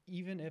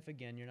 Even if,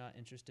 again, you're not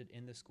interested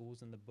in the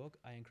schools in the book,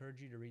 I encourage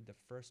you to read the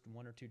first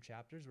 1 or 2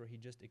 chapters where he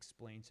just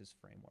explains his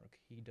framework.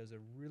 He does a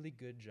really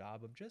good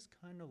job of just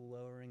kind of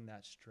lowering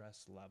that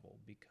stress level,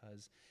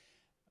 because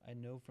I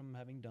know from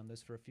having done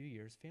this for a few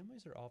years,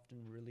 families are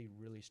often really,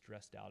 really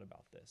stressed out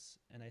about this.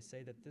 And I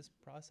say that this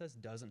process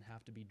doesn't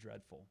have to be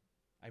dreadful.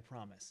 I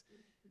promise.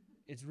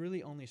 It's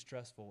really only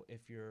stressful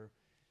if you're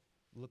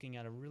looking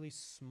at a really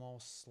small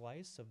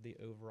slice of the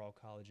overall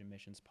college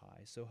admissions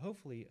pie. So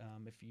hopefully,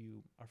 if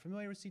you are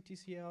familiar with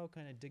CTCL,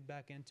 kind of dig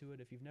back into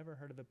it. If you've never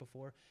heard of it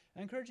before,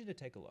 I encourage you to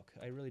take a look.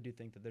 I really do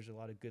think that there's a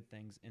lot of good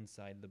things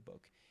inside the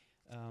book.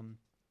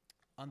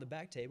 On the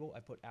back table, I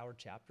put our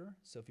chapter.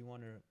 So if you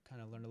want to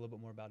kind of learn a little bit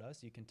more about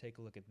us, you can take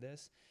a look at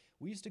this.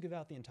 We used to give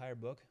out the entire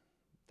book.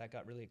 That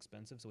got really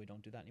expensive, so we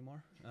don't do that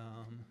anymore.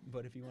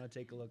 But if you want to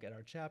take a look at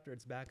our chapter,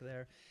 it's back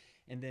there.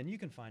 And then you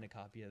can find a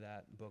copy of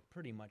that book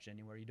pretty much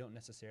anywhere. You don't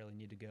necessarily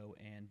need to go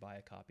and buy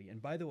a copy. And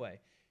by the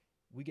way,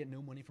 we get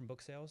no money from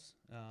book sales.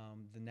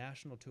 The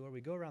national tour,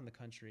 we go around the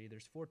country.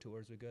 There's 4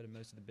 tours. We go to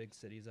most of the big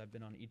cities. I've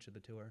been on each of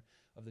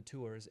the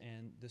tours,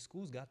 and the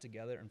schools got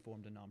together and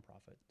formed a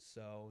nonprofit.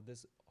 So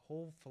this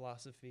whole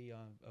philosophy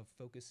of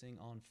focusing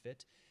on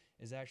fit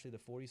is actually the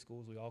 40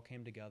 schools. We all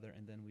came together,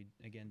 and then we,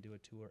 again, do a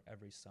tour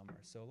every summer.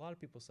 So a lot of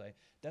people say,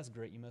 that's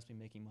great, you must be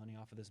making money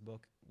off of this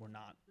book. We're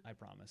not, I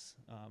promise.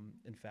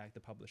 In fact,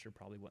 the publisher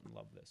probably wouldn't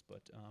love this,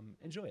 but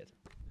enjoy it.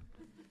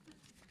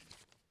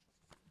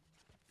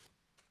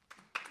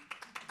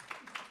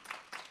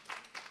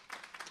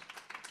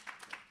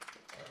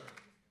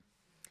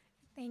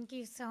 Thank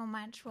you so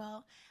much,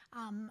 Will.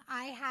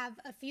 I have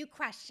a few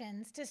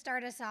questions to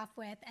start us off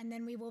with, and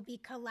then we will be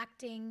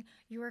collecting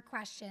your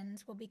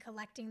questions. We'll be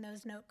collecting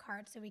those note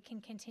cards so we can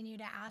continue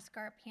to ask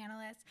our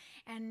panelists.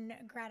 And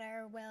Greta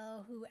or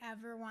Will,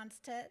 whoever wants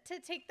to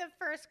take the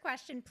first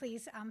question,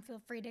 please feel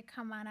free to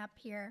come on up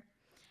here.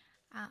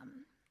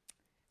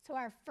 So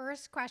our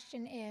first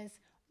question is,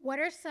 what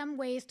are some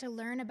ways to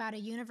learn about a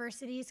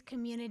university's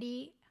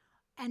community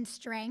and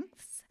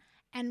strengths?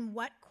 And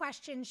what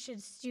questions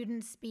should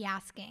students be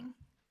asking?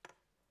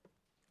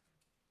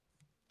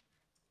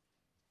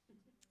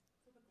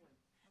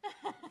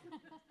 I'll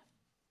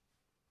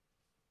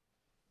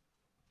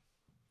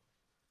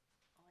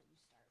let you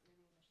start.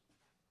 Maybe Michelle.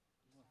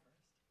 You want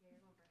first? Yeah, you're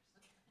going first.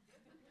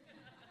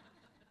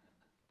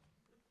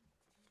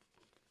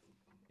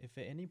 If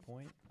at any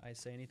point I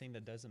say anything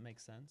that doesn't make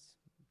sense,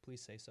 please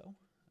say so.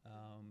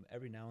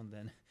 Every now and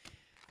then,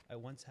 I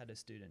once had a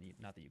student,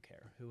 not that you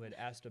care, who had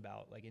asked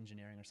about like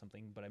engineering or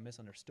something, but I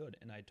misunderstood,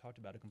 and I talked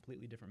about a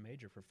completely different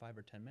major for 5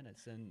 or 10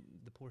 minutes, and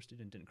the poor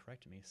student didn't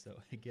correct me. So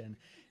again,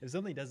 if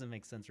something doesn't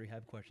make sense or you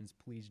have questions,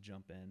 please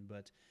jump in.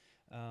 But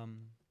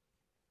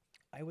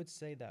I would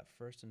say that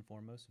first and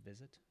foremost,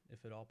 visit,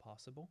 if at all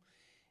possible.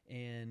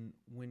 And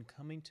when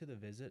coming to the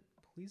visit,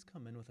 please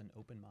come in with an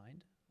open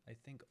mind. I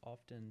think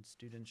often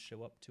students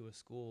show up to a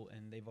school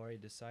and they've already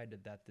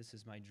decided that this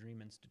is my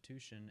dream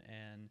institution,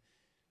 and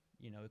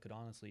it could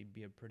honestly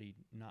be a pretty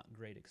not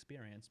great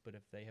experience, but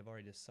if they have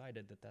already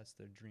decided that that's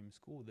their dream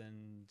school,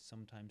 then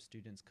sometimes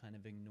students kind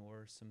of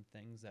ignore some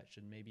things that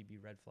should maybe be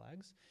red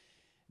flags.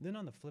 Then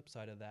on the flip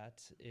side of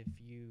that, if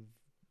you've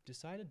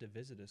decided to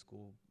visit a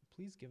school,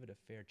 please give it a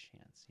fair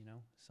chance.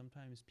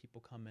 Sometimes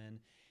people come in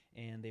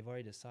and they've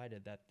already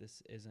decided that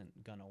this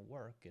isn't gonna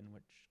work, in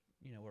which,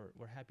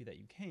 we're happy that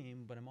you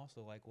came, but I'm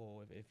also like,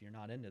 well, if you're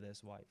not into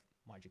this, why'd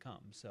you come?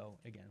 So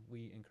again,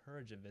 we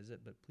encourage a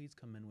visit, but please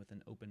come in with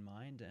an open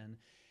mind and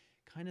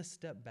kind of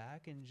step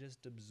back and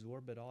just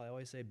absorb it all. I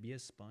always say be a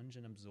sponge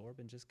and absorb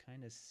and just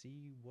kind of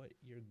see what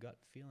your gut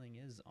feeling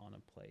is on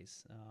a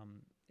place.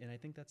 And I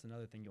think that's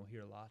another thing you'll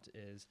hear a lot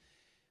is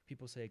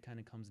people say it kind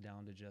of comes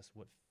down to just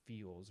what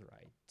feels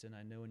right. And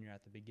I know when you're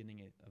at the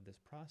beginning of this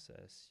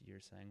process,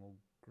 you're saying, well,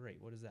 great,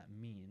 what does that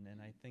mean?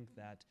 And I think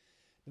that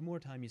the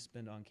more time you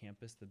spend on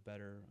campus, the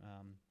better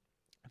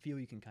feel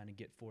you can kind of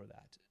get for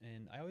that.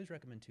 And I always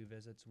recommend 2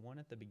 visits, one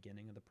at the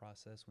beginning of the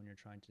process when you're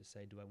trying to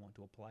say, do I want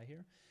to apply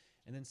here?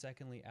 And then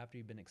secondly, after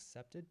you've been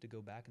accepted, to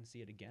go back and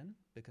see it again,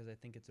 because I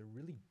think it's a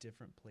really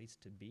different place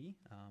to be.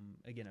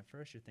 Again, at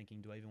first you're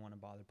thinking, do I even want to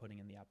bother putting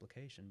in the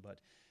application?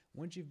 But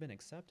once you've been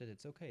accepted,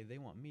 it's okay, they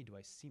want me, do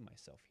I see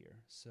myself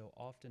here? So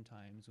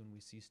oftentimes when we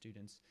see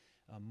students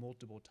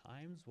multiple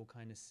times, we'll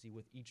kind of see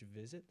with each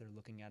visit, they're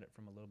looking at it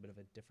from a little bit of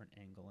a different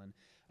angle. And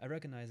I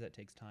recognize that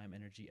takes time,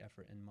 energy,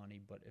 effort, and money,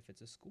 but if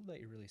it's a school that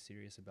you're really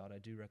serious about, I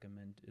do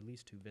recommend at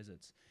least 2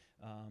 visits.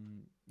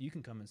 You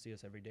can come and see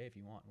us every day if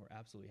you want. We're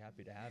absolutely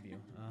happy to have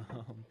you.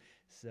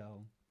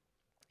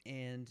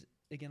 And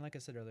again, like I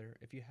said earlier,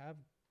 if you have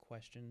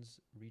questions,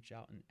 reach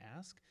out and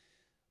ask.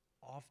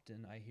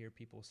 Often I hear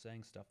people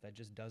saying stuff that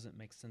just doesn't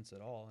make sense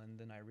at all, and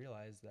then I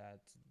realize that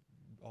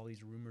all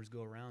these rumors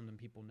go around and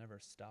people never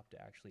stop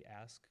to actually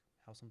ask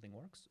how something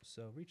works.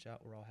 So reach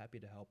out, we're all happy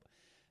to help.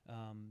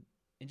 And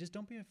just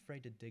don't be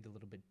afraid to dig a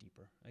little bit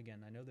deeper.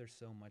 Again, I know there's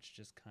so much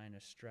just kind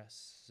of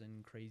stress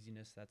and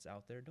craziness that's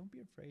out there. Don't be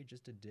afraid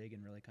just to dig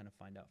and really kind of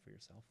find out for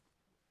yourself.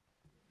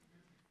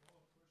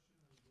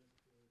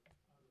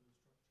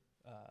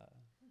 Well,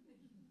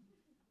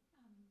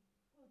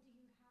 do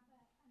you have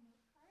a note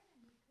card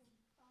and we could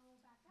follow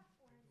back up,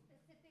 or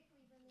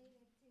specifically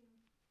related to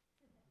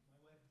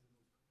this?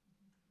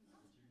 My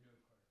wife is a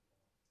note card.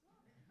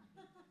 That's your note card,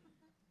 Paul.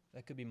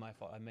 That could be my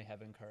fault. I may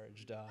have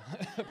encouraged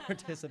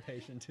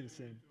participation too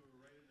soon.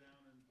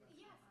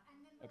 Yes,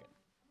 and then Okay.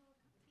 we'll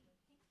complete.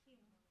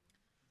 Thank you.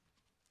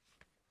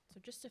 So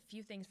just a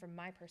few things from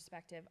my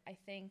perspective. I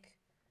think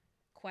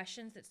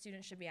questions that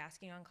students should be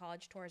asking on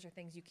college tours are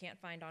things you can't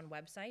find on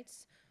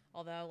websites.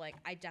 Although, like,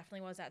 I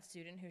definitely was that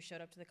student who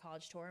showed up to the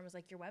college tour and was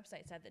like, your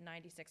website said that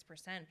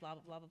 96%, blah,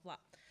 blah, blah, blah, blah.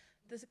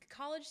 The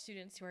college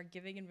students who are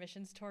giving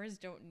admissions tours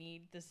don't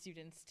need the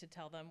students to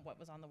tell them what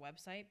was on the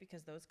website,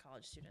 because those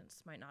college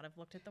students might not have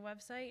looked at the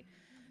website.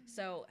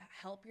 So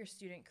help your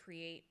student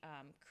create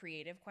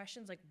creative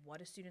questions, like, what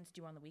do students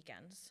do on the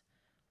weekends?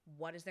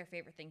 What is their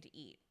favorite thing to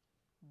eat?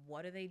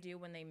 What do they do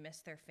when they miss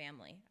their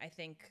family? I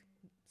think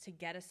to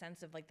get a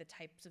sense of, like, the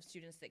types of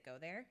students that go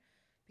there,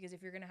 because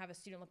if you're going to have a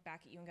student look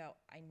back at you and go,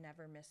 I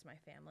never miss my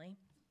family,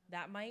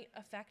 that might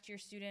affect your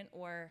student.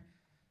 Or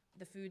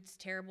the food's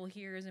terrible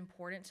here is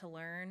important to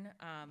learn.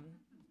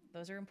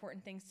 Those are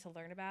important things to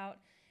learn about.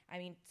 I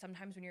mean,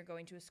 sometimes when you're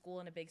going to a school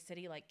in a big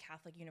city like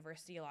Catholic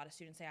University, a lot of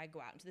students say, I go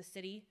out into the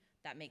city.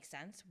 That makes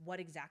sense. What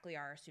exactly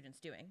are our students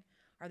doing?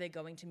 Are they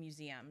going to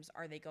museums?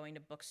 Are they going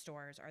to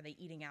bookstores? Are they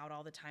eating out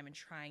all the time and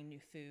trying new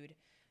food?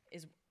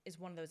 Is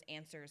one of those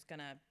answers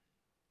gonna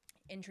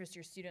interest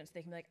your students?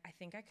 They can be like, I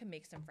think I could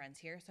make some friends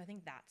here. So I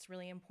think that's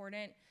really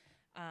important.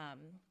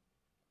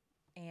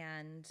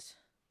 And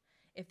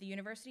if the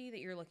university that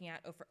you're looking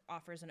at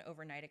offers an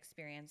overnight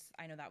experience,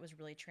 I know that was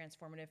really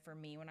transformative for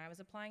me when I was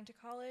applying to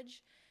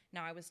college.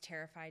 Now, I was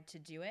terrified to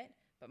do it,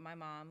 but my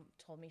mom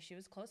told me she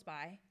was close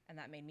by, and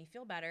that made me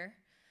feel better.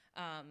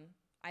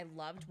 I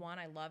loved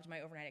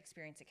my overnight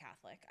experience at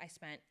Catholic. I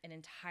spent an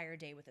entire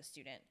day with a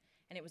student,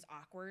 and it was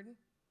awkward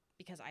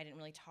because I didn't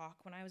really talk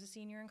when I was a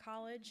senior in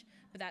college,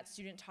 but that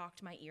student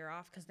talked my ear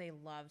off because they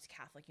loved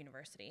Catholic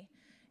University.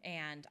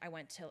 And I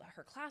went to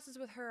her classes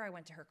with her. I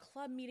went to her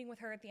club meeting with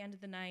her at the end of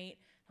the night.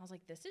 And I was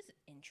like, this is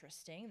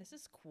interesting. This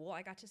is cool.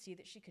 I got to see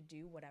that she could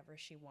do whatever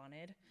she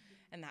wanted,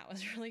 and that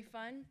was really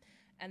fun.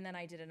 And then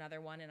I did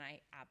another one, and I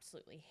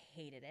absolutely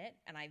hated it.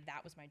 And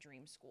that was my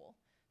dream school.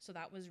 So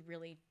that was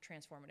really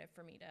transformative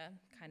for me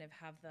to kind of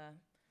have the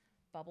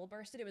bubble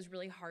bursted. It was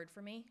really hard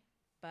for me,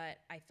 but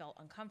I felt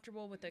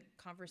uncomfortable with the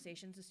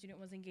conversations the student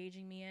was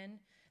engaging me in.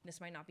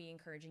 This might not be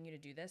encouraging you to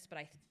do this,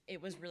 but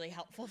it was really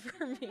helpful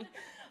for me.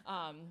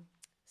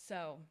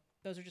 So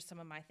those are just some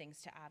of my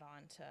things to add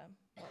on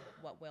to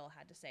what Will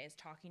had to say. Is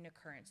talking to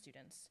current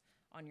students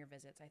on your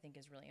visits, I think,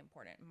 is really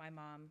important. My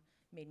mom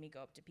made me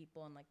go up to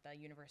people in, like, the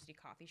university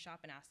coffee shop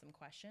and ask them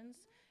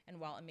questions. And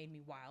while it made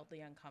me wildly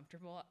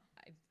uncomfortable,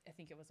 I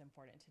think it was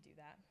important to do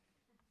that.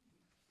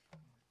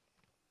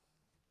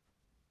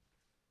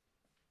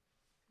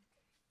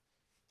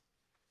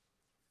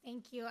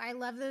 Thank you. I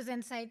love those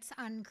insights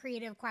on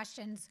creative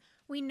questions.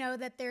 We know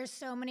that there's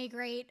so many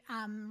great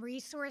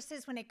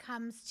resources when it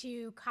comes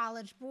to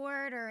College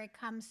Board, or it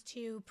comes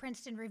to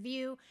Princeton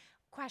Review,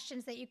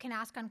 questions that you can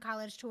ask on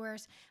college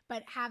tours,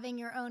 but having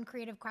your own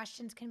creative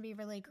questions can be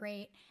really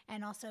great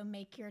and also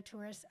make your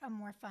tours a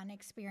more fun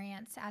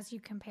experience as you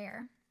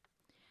compare.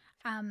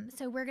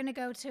 So we're going to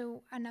go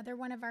to another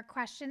one of our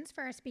questions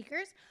for our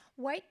speakers.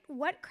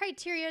 What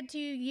criteria do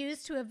you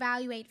use to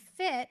evaluate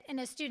fit in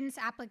a student's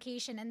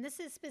application? And this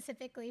is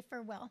specifically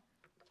for Will.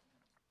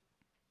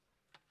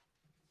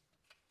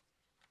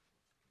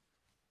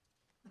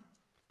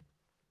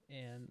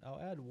 And I'll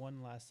add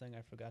one last thing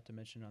I forgot to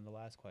mention on the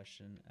last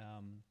question.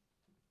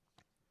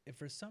 If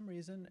for some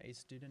reason a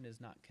student is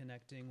not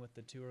connecting with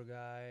the tour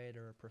guide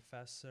or a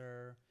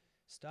professor,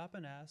 stop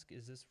and ask,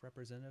 is this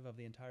representative of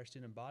the entire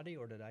student body,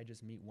 or did I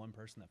just meet one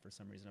person that for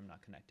some reason I'm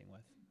not connecting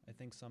with? I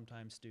think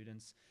sometimes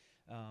students,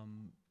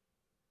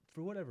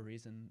 for whatever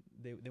reason,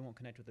 they won't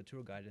connect with the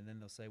tour guide, and then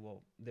they'll say,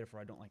 well, therefore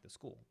I don't like the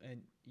school.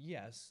 And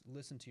yes,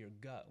 listen to your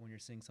gut when you're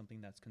seeing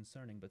something that's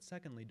concerning, but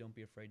secondly, don't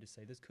be afraid to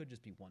say this could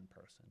just be one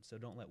person. So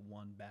don't let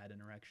one bad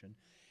interaction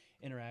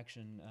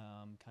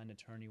kind of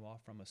turn you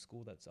off from a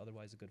school that's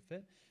otherwise a good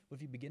fit. But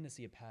if you begin to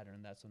see a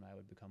pattern, that's when I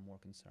would become more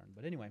concerned.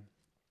 But anyway,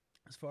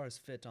 as far as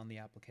fit on the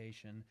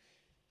application,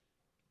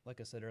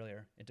 like I said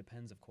earlier, it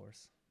depends, of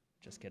course.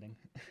 Just kidding.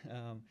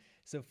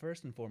 So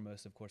first and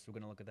foremost, of course, we're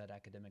going to look at that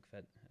academic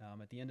fit.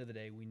 At the end of the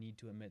day, we need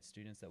to admit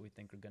students that we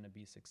think are going to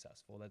be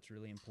successful. That's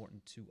really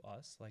important to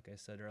us. Like I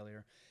said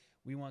earlier,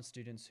 we want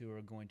students who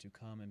are going to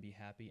come and be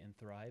happy and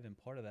thrive, and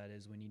part of that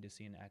is we need to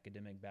see an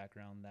academic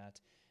background that,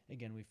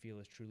 again, we feel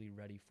is truly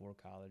ready for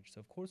college. So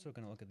of course, we're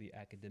going to look at the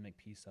academic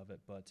piece of it,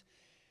 but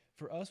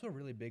for us, we're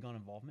really big on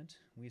involvement.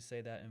 We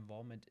say that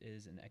involvement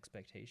is an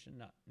expectation,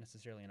 not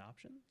necessarily an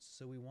option.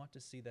 So we want to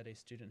see that a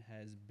student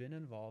has been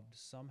involved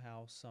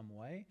somehow, some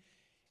way,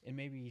 and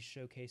maybe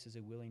showcases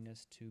a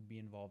willingness to be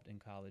involved in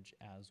college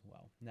as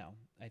well. Now,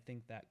 I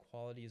think that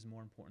quality is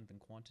more important than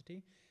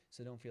quantity,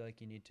 so don't feel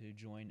like you need to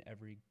join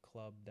every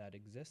club that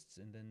exists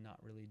and then not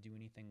really do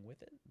anything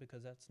with it,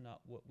 because that's not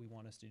what we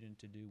want a student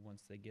to do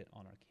once they get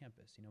on our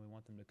campus. You know, we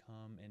want them to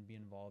come and be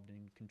involved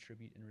and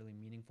contribute in really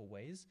meaningful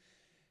ways.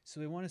 So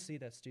we want to see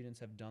that students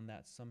have done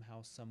that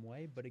somehow, some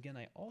way. But again,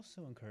 I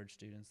also encourage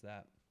students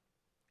that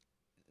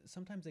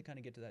sometimes they kind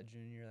of get to that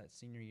junior, that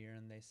senior year,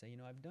 and they say, you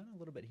know, I've done a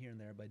little bit here and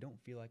there, but I don't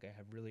feel like I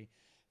have really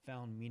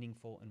found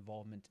meaningful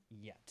involvement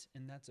yet.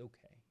 And that's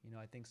okay. You know,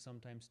 I think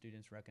sometimes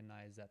students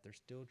recognize that they're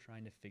still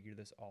trying to figure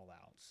this all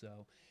out.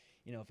 So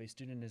If a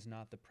student is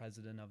not the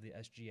president of the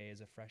SGA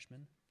as a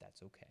freshman,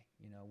 that's okay.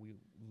 We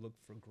look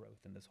for growth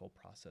in this whole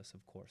process,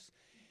 of course.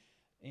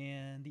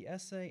 And the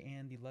essay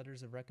and the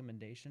letters of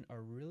recommendation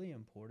are really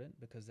important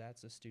because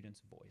that's a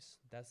student's voice.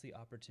 That's the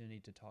opportunity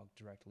to talk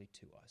directly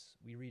to us.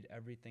 We read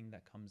everything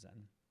that comes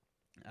in,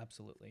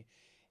 absolutely.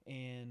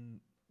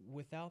 And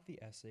without the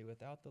essay,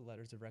 without the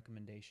letters of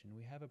recommendation,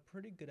 we have a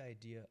pretty good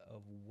idea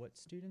of what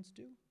students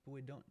do, but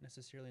we don't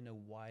necessarily know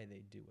why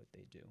they do what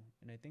they do.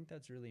 And I think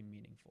that's really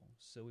meaningful.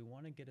 So we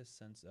want to get a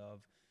sense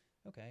of,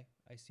 okay,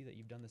 I see that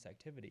you've done this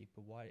activity,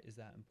 but why is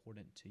that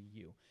important to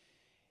you?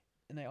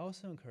 And I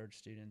also encourage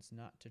students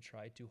not to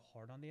try too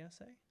hard on the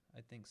essay.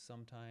 I think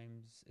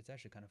sometimes it's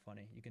actually kind of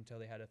funny. You can tell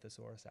they had a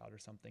thesaurus out or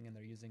something and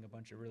they're using a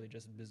bunch of really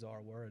just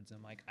bizarre words.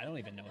 I'm like, I don't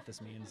even know what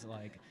this means.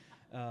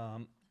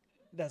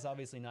 That's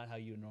obviously not how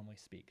you would normally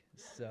speak.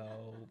 So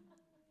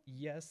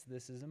yes,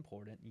 this is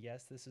important.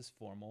 Yes, this is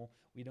formal.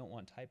 We don't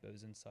want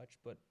typos and such,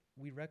 but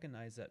we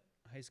recognize that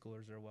high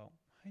schoolers are,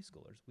 high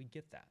schoolers. We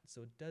get that.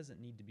 So it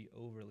doesn't need to be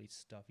overly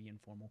stuffy and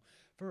formal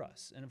for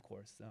us. And of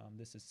course,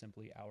 this is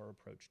simply our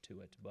approach to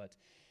it. But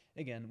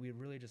again, we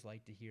really just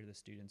like to hear the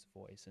student's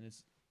voice. And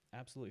it's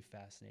absolutely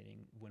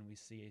fascinating when we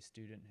see a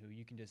student who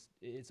you can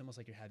it's almost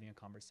like you're having a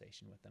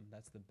conversation with them.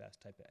 That's the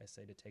best type of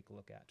essay to take a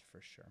look at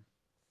for sure.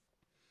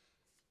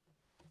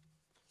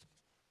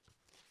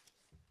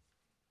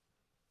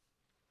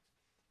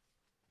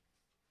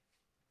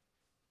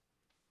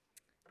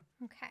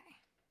 Okay.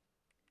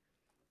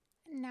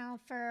 Now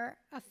for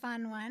a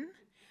fun one.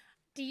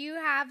 Do you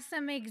have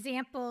some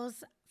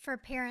examples for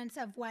parents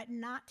of what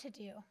not to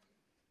do?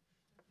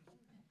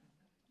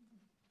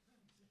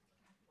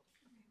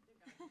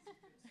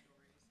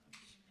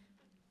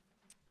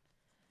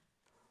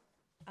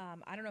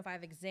 I don't know if I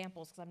have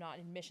examples because I'm not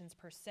in admissions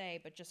per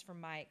se, but just from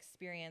my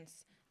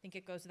experience, I think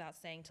it goes without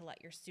saying to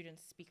let your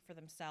students speak for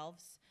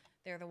themselves.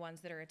 They're the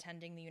ones that are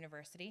attending the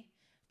university.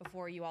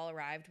 Before you all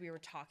arrived, we were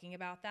talking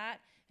about that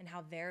and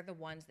how they're the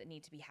ones that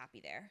need to be happy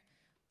there.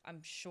 I'm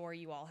sure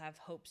you all have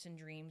hopes and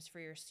dreams for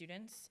your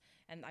students,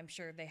 and I'm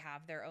sure they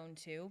have their own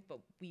too, but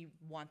we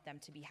want them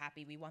to be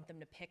happy. We want them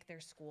to pick their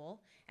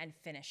school and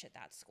finish at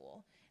that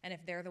school. And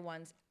if they're the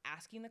ones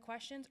asking the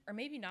questions, or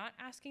maybe not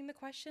asking the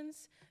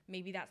questions,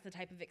 maybe that's the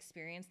type of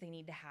experience they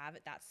need to have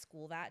at that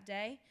school that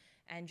day,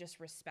 and just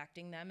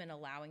respecting them and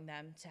allowing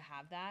them to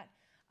have that.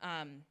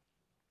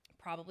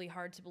 Probably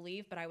hard to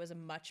believe, but I was a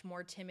much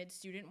more timid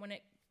student when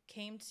it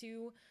came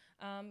to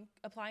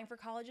applying for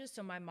colleges.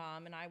 So my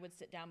mom and I would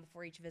sit down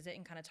before each visit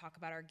and kind of talk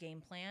about our game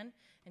plan.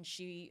 And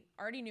she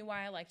already knew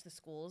why I liked the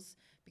schools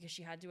because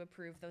she had to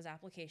approve those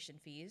application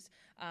fees.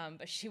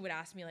 But she would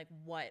ask me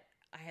what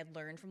I had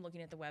learned from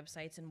looking at the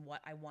websites and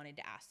what I wanted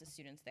to ask the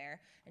students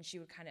there. And she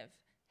would kind of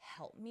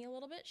help me a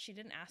little bit. She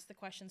didn't ask the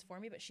questions for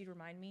me, but she'd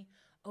remind me,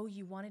 oh,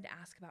 you wanted to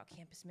ask about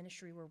campus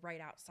ministry. We're right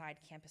outside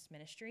campus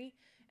ministry.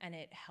 And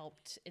it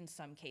helped in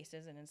some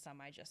cases, and in some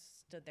I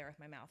just stood there with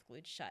my mouth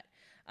glued shut.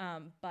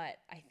 But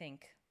I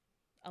think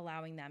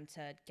allowing them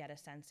to get a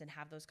sense and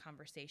have those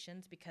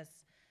conversations, because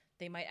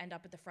they might end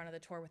up at the front of the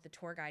tour with the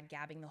tour guide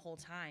gabbing the whole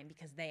time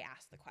because they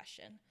asked the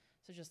question.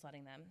 So just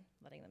letting them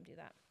do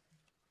that.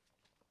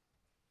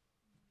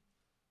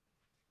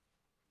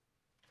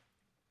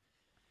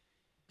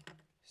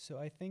 So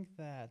I think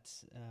that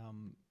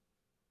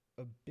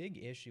a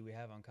big issue we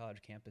have on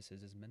college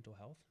campuses is mental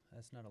health.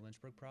 That's not a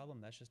Lynchburg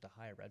problem. That's just a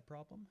higher ed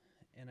problem.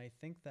 And I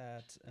think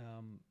that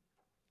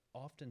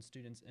often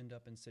students end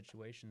up in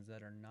situations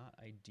that are not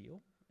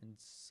ideal. And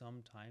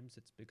sometimes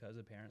it's because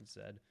a parent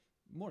said,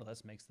 more or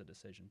less makes the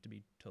decision, to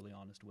be totally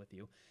honest with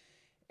you.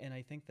 And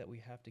I think that we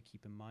have to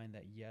keep in mind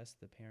that, yes,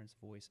 the parent's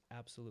voice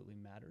absolutely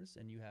matters,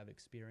 and you have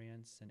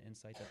experience and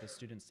insight that the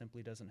student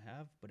simply doesn't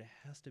have, but it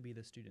has to be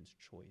the student's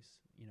choice.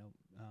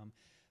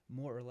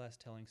 More or less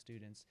telling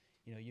students,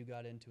 you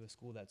got into a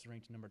school that's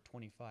ranked number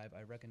 25.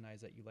 I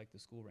recognize that you like the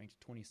school ranked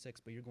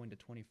 26, but you're going to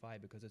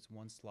 25 because it's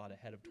one slot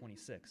ahead of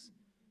 26.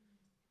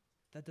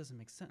 That doesn't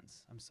make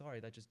sense. I'm sorry,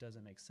 that just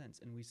doesn't make sense.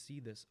 And we see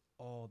this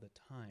all the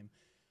time.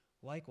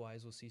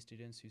 Likewise, we'll see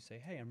students who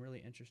say, hey, I'm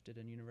really interested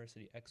in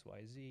University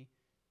XYZ,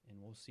 and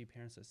we'll see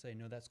parents that say,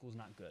 no, that school's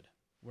not good.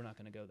 We're not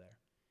going to go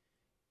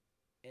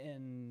there.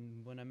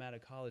 And when I'm at a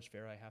college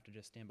fair, I have to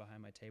just stand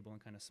behind my table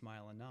and kind of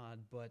smile and nod.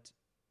 But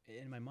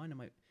in my mind,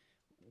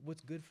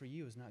 what's good for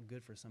you is not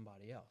good for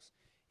somebody else.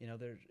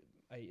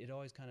 It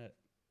always kind of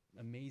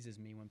amazes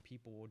me when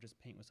people will just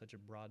paint with such a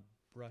broad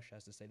brush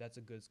as to say, that's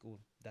a good school,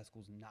 that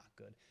school's not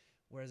good.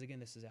 Whereas again,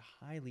 this is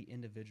a highly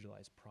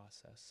individualized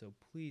process. So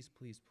please,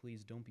 please,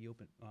 please don't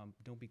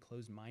be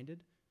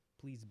closed-minded.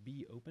 Please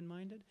be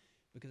open-minded,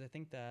 because I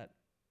think that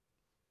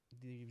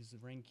these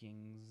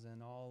rankings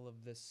and all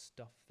of this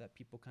stuff that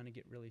people kind of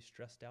get really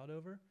stressed out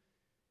over,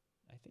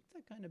 I think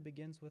that kind of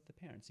begins with the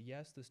parents.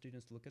 Yes, the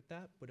students look at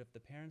that, but if the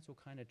parents will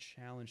kind of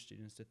challenge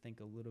students to think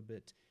a little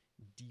bit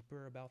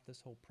deeper about this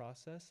whole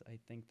process, I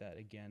think that,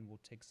 again, will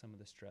take some of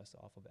the stress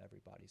off of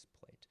everybody's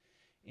plate.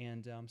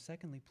 And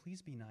secondly,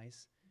 please be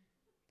nice.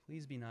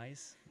 Please be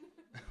nice.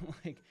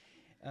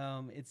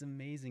 It's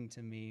amazing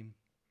to me.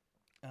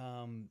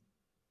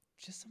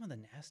 just some of the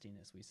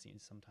nastiness we see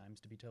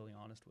sometimes, to be totally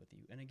honest with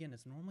you. And again,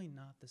 it's normally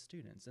not the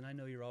students. And I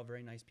know you're all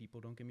very nice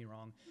people, don't get me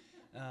wrong.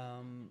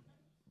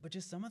 But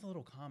just some of the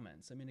little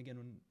comments. I mean, again,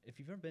 if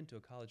you've ever been to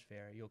a college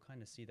fair, you'll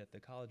kind of see that the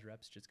college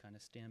reps just kind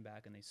of stand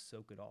back and they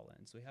soak it all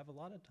in. So we have a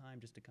lot of time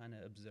just to kind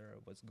of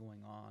observe what's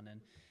going on. And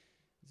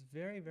it's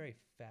very, very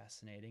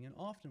fascinating. And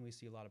often we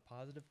see a lot of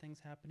positive things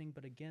happening.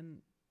 But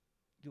again,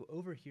 you'll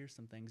overhear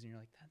some things and you're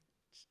like,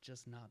 that's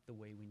just not the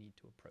way we need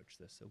to approach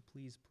this. So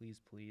please, please,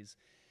 please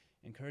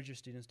encourage your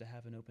students to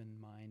have an open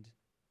mind.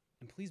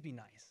 And please be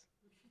nice.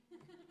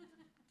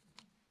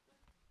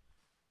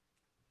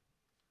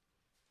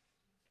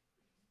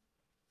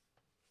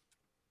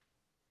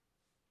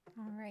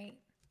 All right.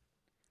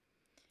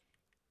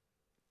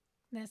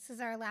 This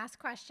is our last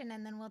question,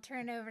 and then we'll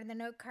turn it over to the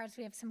note cards.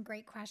 We have some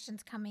great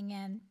questions coming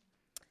in.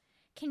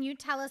 Can you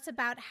tell us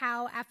about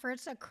how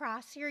efforts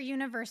across your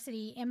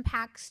university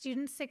impact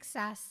student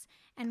success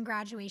and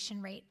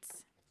graduation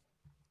rates?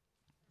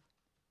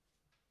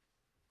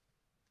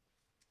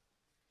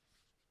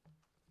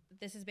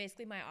 This is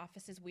basically my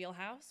office's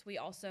wheelhouse. We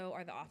also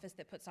are the office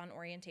that puts on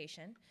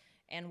orientation.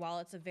 And while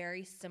it's a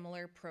very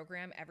similar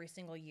program every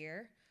single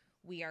year,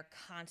 we are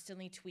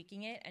constantly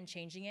tweaking it and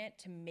changing it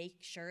to make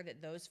sure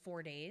that those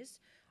 4 days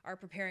are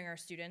preparing our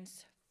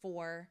students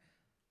for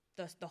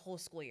the whole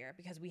school year,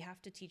 because we have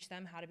to teach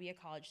them how to be a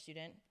college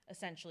student,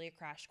 essentially a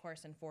crash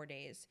course in 4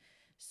 days.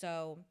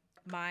 So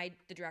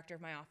the director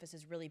of my office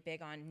is really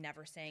big on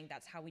never saying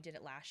that's how we did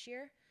it last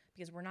year,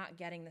 because we're not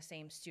getting the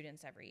same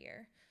students every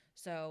year.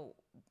 So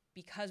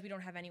because we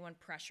don't have anyone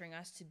pressuring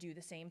us to do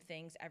the same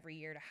things every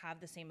year, to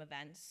have the same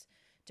events,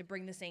 to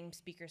bring the same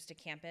speakers to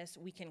campus,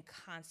 we can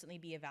constantly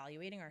be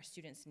evaluating our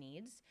students'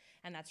 needs,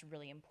 and that's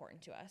really important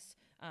to us.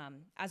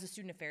 As a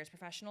student affairs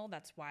professional,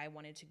 that's why I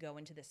wanted to go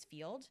into this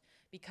field,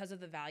 because of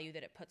the value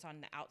that it puts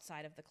on the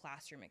outside of the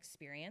classroom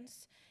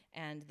experience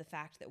and the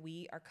fact that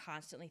we are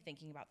constantly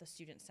thinking about the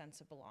student's sense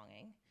of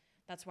belonging.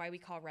 That's why we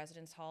call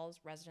residence halls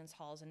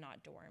and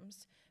not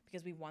dorms,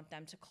 because we want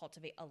them to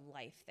cultivate a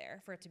life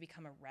there, for it to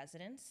become a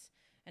residence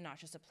and not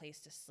just a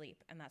place to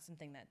sleep. And that's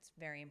something that's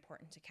very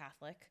important to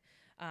Catholic.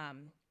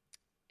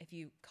 If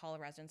you call a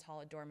residence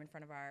hall a dorm in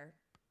front of our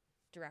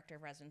director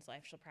of residence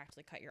life, she'll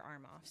practically cut your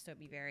arm off. So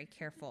be very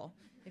careful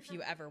if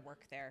you ever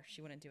work there.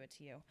 She wouldn't do it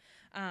to you.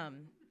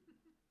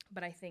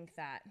 But I think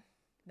that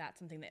that's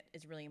something that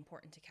is really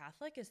important to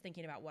Catholic, is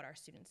thinking about what our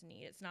students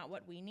need. It's not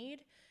what we need.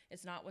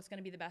 It's not what's going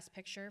to be the best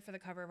picture for the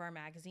cover of our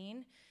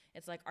magazine.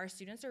 It's like, our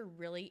students are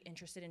really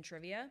interested in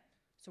trivia,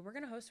 so we're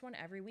going to host one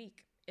every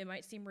week. It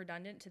might seem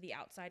redundant to the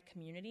outside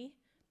community,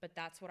 but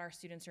that's what our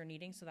students are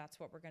needing, so that's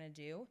what we're going to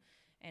do.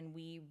 And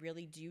we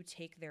really do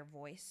take their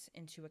voice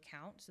into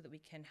account so that we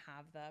can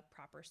have the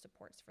proper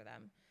supports for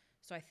them.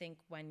 So I think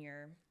when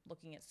you're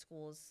looking at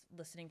schools,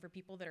 listening for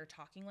people that are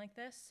talking like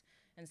this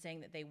and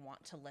saying that they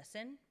want to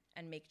listen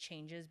and make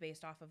changes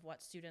based off of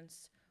what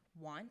students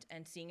want,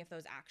 and seeing if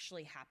those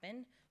actually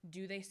happen.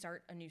 Do they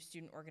start a new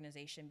student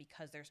organization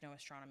because there's no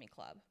astronomy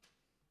club?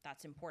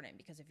 That's important,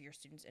 because if your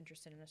student's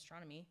interested in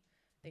astronomy,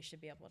 they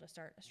should be able to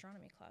start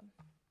astronomy club.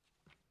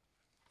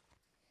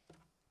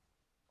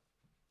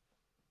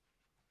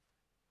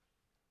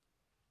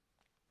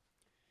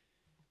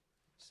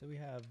 So we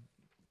have,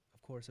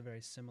 of course, a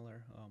very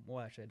similar,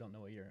 well, actually, I don't know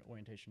what your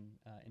orientation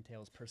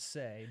entails per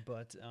se,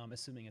 but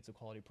assuming it's a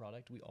quality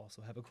product, we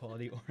also have a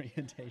quality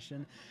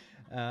orientation.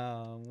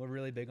 We're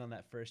really big on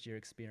that first year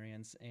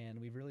experience, and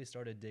we've really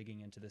started digging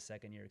into the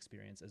second year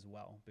experience as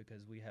well,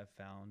 because we have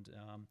found,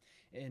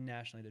 and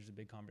nationally there's a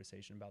big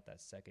conversation about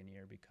that second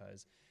year,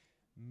 because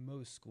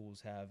most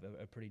schools have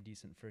a pretty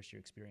decent first year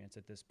experience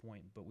at this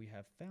point, but we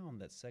have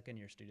found that second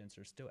year students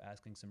are still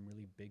asking some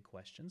really big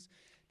questions.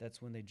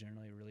 That's when they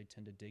generally really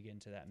tend to dig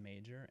into that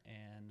major,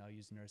 and I'll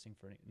use nursing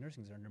for,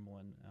 nursing's our number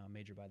one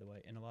major, by the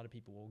way, and a lot of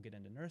people will get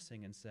into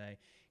nursing and say,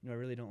 you know, I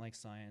really don't like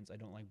science, I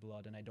don't like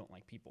blood, and I don't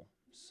like people.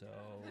 So,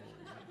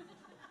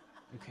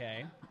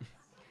 okay.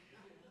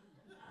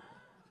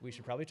 We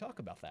should probably talk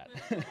about that.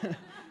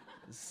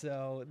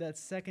 So that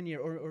second year,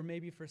 or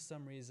maybe for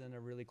some reason a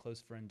really close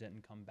friend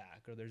didn't come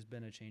back, or there's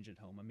been a change at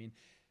home. I mean,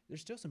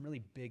 there's still some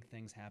really big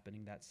things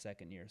happening that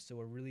second year. So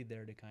we're really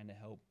there to kind of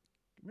help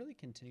really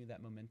continue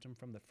that momentum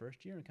from the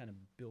first year and kind of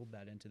build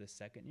that into the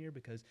second year,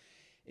 because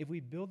if we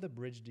build the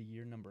bridge to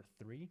year number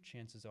 3,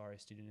 chances are a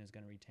student is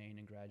going to retain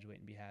and graduate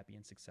and be happy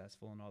and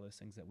successful and all those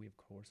things that we, of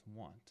course,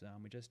 want.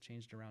 We just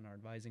changed around our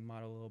advising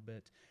model a little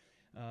bit,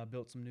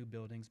 built some new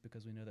buildings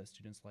because we know that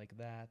students like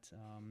that.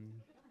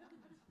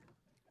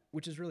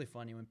 Which is really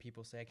funny when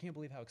people say, I can't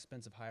believe how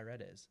expensive higher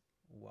ed is.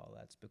 Well,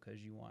 that's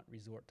because you want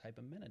resort-type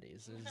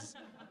amenities, is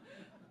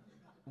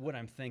what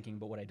I'm thinking,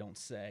 but what I don't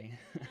say.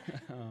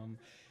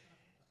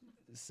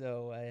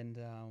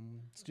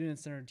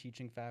 Student-centered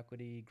teaching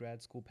faculty,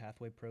 grad school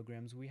pathway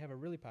programs. We have a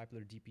really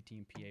popular DPT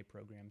and PA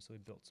program, so we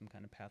built some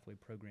kind of pathway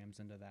programs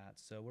into that.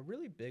 So we're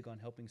really big on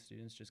helping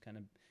students just kind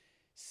of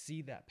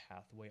see that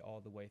pathway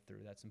all the way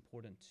through. That's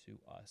important to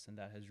us, and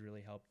that has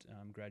really helped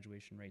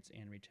graduation rates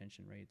and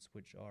retention rates,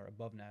 which are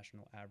above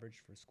national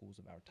average for schools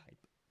of our type.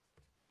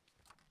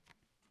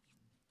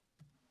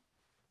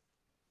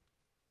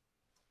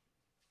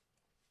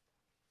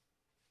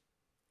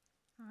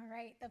 All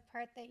right, the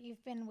part that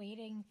you've been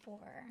waiting for.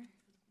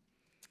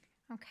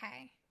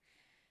 Okay,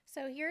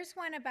 so here's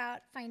one about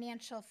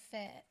financial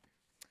fit.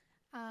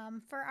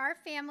 For our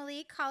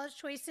family, college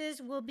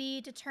choices will be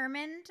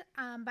determined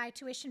by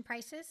tuition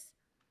prices.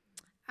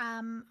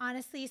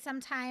 Honestly,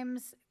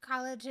 sometimes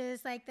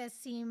colleges like this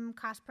seem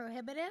cost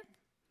prohibitive.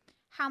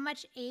 How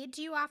much aid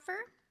do you offer?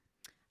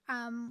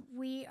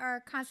 We are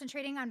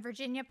concentrating on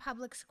Virginia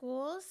public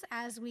schools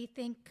as we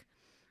think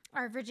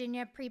our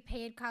Virginia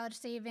prepaid college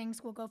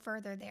savings will go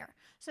further there.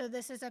 So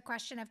this is a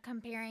question of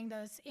comparing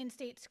those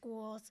in-state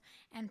schools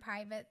and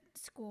private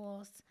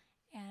schools.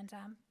 And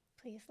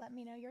please let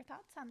me know your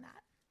thoughts on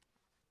that.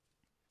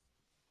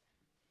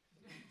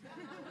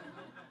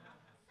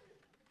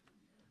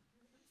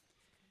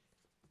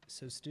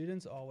 So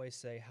students always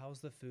say,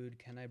 how's the food?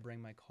 Can I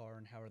bring my car?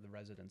 And how are the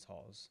residence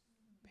halls?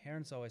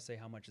 Parents always say,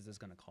 how much is this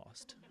going to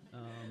cost?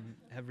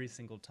 Every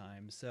single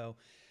time. So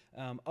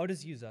I'll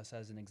just use us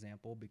as an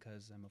example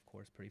because I'm, of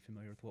course, pretty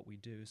familiar with what we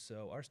do.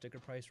 So our sticker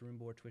price, room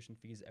board, tuition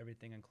fees,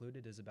 everything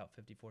included is about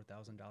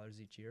 $54,000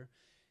 each year.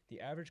 The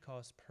average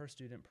cost per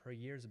student per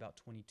year is about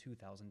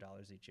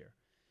 $22,000 each year.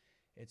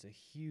 It's a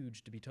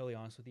huge, to be totally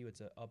honest with you,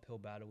 it's an uphill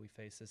battle. We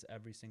face this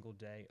every single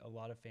day. A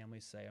lot of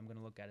families say, I'm going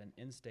to look at an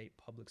in-state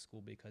public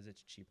school because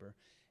it's cheaper.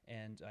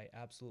 And I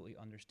absolutely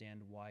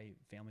understand why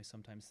families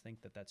sometimes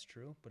think that that's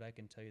true. But I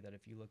can tell you that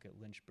if you look at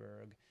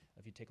Lynchburg,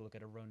 if you take a look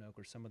at a Roanoke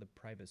or some of the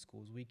private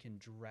schools, we can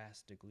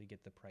drastically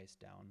get the price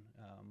down.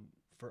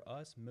 For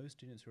us, most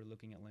students who are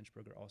looking at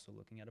Lynchburg are also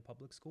looking at a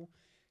public school.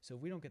 So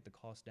if we don't get the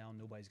cost down,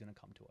 nobody's going to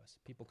come to us.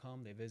 People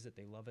come, they visit,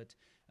 they love it.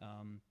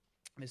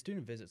 The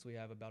student visits, we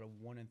have about a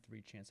 1 in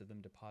 3 chance of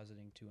them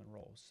depositing to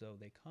enroll. So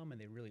they come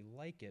and they really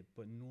like it,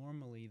 but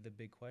normally the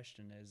big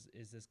question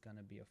is this going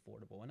to be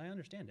affordable? And I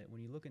understand it.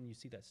 When you look and you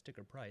see that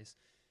sticker price,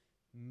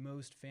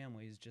 most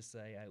families just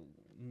say,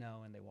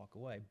 no, and they walk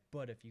away.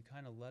 But if you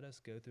kind of let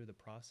us go through the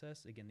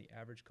process, again, the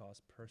average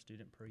cost per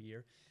student per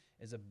year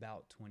is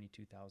about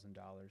 $22,000.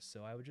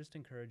 So I would just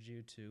encourage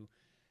you to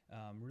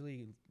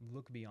really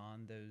look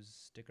beyond those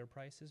sticker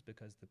prices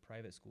because the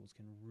private schools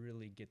can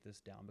really get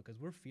this down because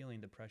we're feeling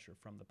the pressure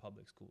from the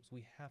public schools.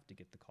 We have to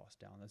get the cost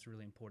down. That's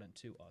really important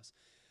to us.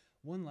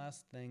 One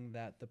last thing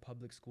that the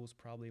public schools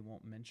probably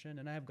won't mention,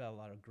 and I've got a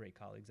lot of great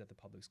colleagues at the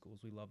public schools.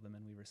 We love them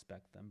and we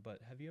respect them. But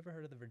have you ever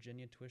heard of the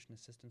Virginia Tuition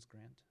Assistance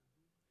Grant?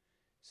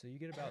 So you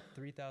get about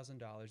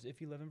 $3,000. If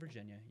you live in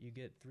Virginia, you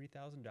get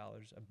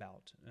 $3,000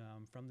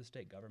 from the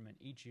state government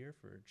each year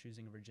for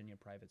choosing a Virginia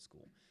private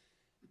school.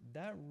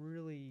 That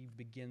really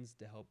begins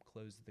to help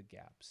close the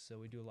gaps. So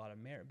we do a lot of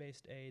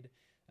merit-based aid.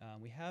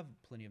 We have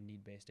plenty of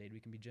need-based aid. We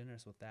can be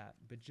generous with that.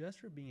 But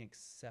just for being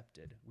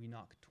accepted, we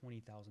knock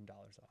 $20,000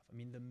 off. I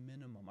mean, the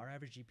minimum, our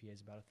average GPA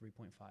is about a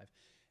 3.5.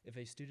 If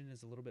a student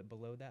is a little bit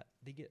below that,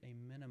 they get a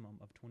minimum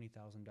of $20,000.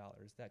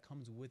 That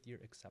comes with your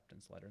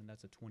acceptance letter, and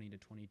that's a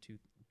 $20,000 to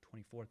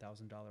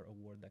 $24,000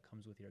 award that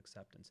comes with your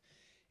acceptance.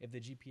 If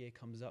the GPA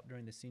comes up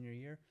during the senior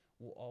year,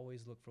 we'll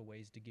always look for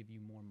ways to give you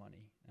more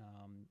money.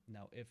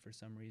 Now, if for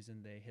some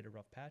reason they hit a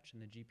rough patch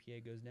and the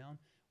GPA goes down,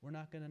 we're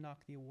not going to knock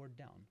the award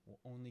down. We'll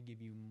only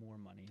give you more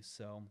money.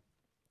 So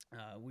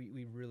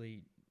we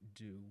really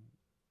do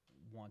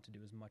want to do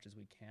as much as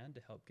we can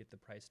to help get the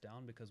price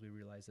down because we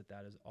realize that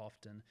that is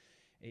often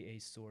a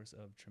source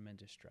of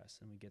tremendous stress,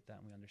 and we get that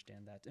and we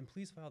understand that. And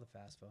please file the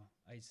FAFSA.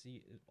 I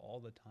see it all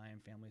the time.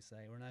 Families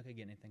say, we're not going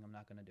to get anything, I'm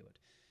not going to do it.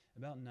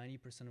 About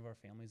 90% of our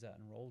families that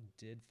enrolled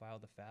did file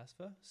the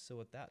FAFSA. So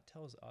what that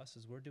tells us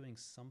is we're doing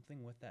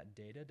something with that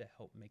data to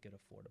help make it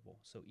affordable.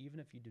 So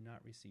even if you do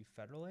not receive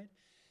federal aid,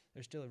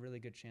 there's still a really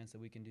good chance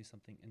that we can do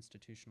something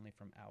institutionally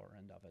from our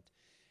end of it.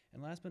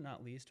 And last but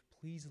not least,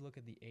 please look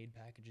at the aid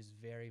packages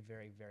very,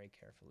 very, very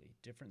carefully.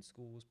 Different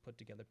schools put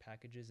together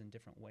packages in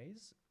different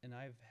ways. And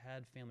I've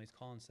had families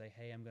call and say,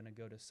 hey, I'm going to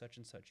go to such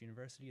and such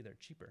university. They're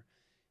cheaper.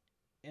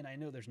 And I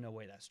know there's no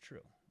way that's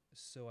true.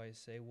 So I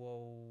say,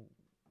 well,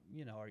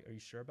 you know, are you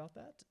sure about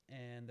that?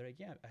 And they're like,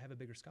 yeah, I have a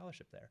bigger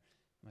scholarship there.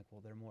 I'm like,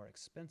 well, they're more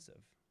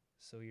expensive.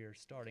 So you're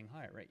starting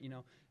higher, right? You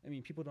know, I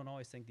mean, people don't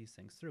always think these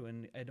things through.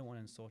 And I don't want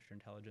to insult your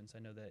intelligence. I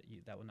know that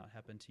that would not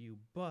happen to you.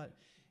 But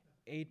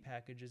aid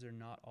packages are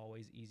not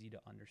always easy to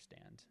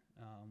understand.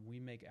 We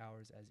make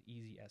ours as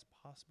easy as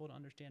possible to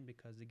understand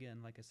because, again,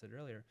 like I said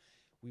earlier,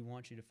 we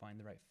want you to find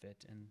the right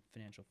fit, and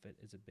financial fit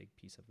is a big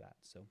piece of that.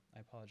 So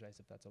I apologize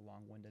if that's a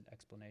long-winded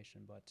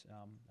explanation, but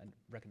I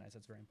recognize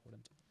that's very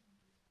important.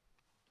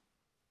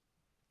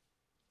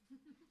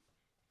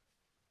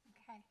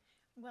 Okay.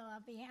 Well,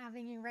 I'll be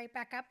having you right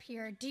back up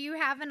here. Do you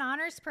have an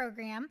honors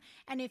program?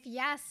 And if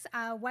yes,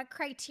 what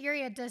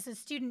criteria does a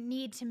student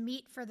need to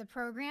meet for the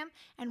program?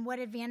 And what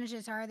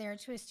advantages are there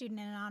to a student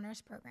in an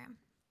honors program?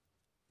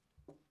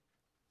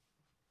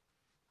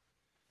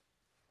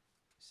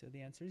 So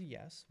the answer is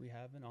yes. We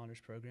have an honors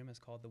program. It's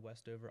called the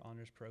Westover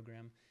Honors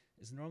Program.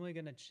 It's normally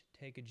going to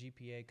take a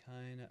GPA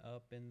kind of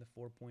up in the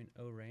 4.0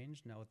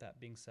 range. Now, with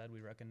that being said,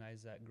 we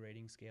recognize that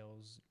grading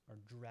scales are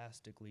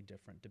drastically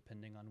different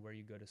depending on where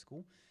you go to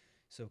school.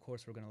 So of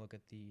course we're going to look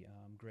at the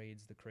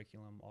grades, the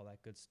curriculum, all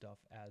that good stuff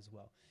as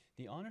well.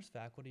 The honors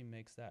faculty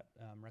makes that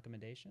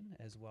recommendation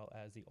as well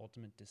as the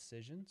ultimate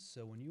decision.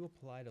 So when you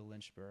apply to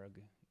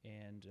Lynchburg,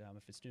 and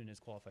if a student is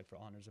qualified for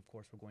honors, of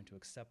course we're going to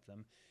accept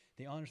them.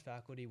 The honors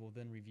faculty will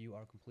then review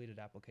our completed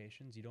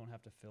applications. You don't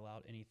have to fill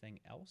out anything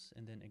else,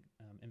 and then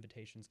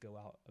invitations go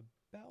out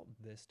about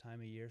this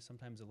time of year,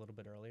 sometimes a little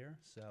bit earlier.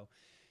 So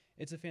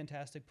it's a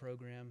fantastic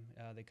program.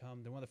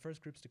 They're one of the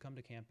first groups to come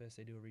to campus.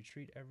 They do a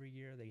retreat every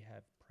year. They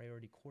have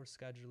priority course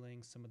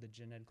scheduling. Some of the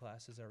gen ed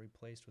classes are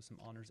replaced with some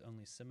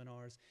honors-only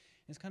seminars.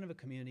 It's kind of a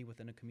community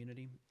within a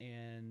community,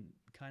 and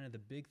kind of the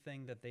big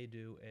thing that they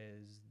do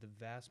is the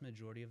vast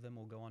majority of them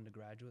will go on to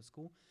graduate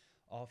school.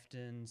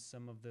 Often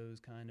some of those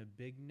kind of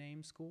big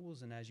name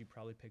schools, and as you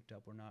probably picked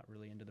up, we're not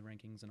really into the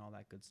rankings and all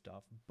that good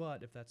stuff.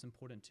 But if that's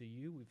important to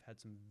you, we've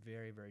had some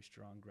very, very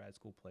strong grad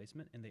school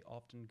placement, and they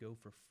often go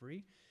for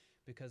free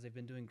because they've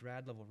been doing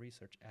grad level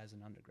research as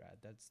an undergrad.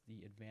 That's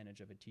the advantage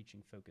of a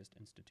teaching focused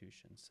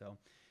institution. So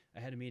I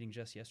had a meeting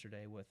just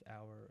yesterday with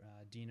our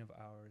dean of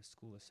our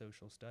School of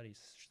Social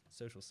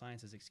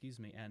Sciences,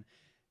 and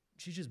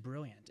she's just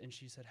brilliant. And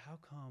she said, how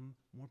come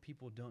more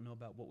people don't know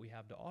about what we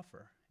have to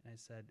offer? And I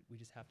said, we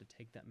just have to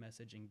take that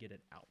message and get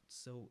it out.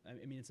 So,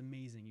 I mean, it's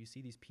amazing. You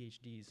see these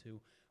PhDs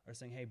who are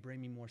saying, hey,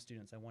 bring me more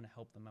students. I want to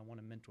help them. I want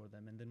to mentor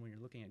them. And then when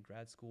you're looking at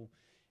grad school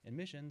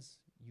admissions,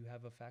 you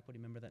have a faculty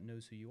member that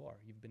knows who you are.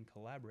 You've been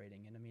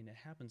collaborating. And I mean, it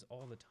happens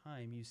all the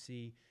time. You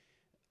see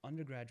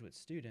undergraduate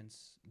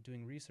students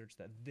doing research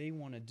that they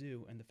want to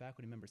do and the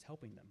faculty member's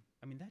helping them.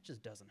 I mean, that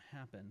just doesn't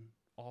happen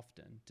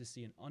often, to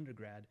see an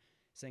undergrad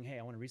saying, hey,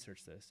 I want to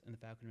research this. And the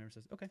faculty member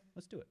says, okay,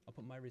 let's do it. I'll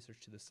put my research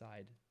to the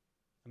side.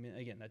 I mean,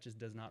 again, that just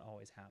does not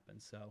always happen.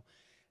 So,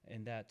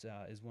 and that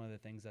is one of the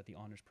things that the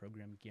honors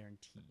program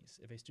guarantees.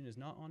 If a student is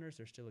not honors,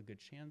 there's still a good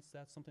chance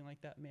that something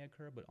like that may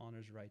occur, but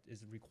honors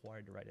is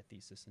required to write a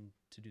thesis and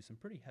to do some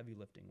pretty heavy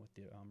lifting with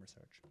the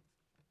research.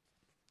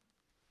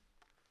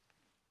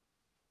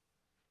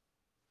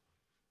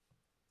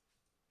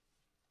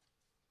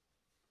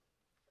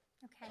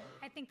 Okay,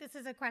 I think this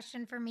is a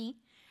question for me.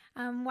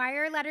 Why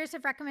are letters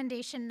of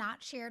recommendation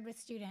not shared with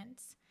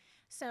students?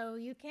 So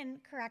you can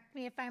correct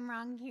me if I'm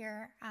wrong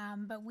here,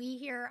 but we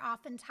hear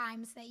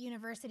oftentimes that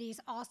universities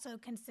also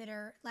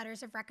consider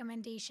letters of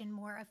recommendation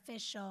more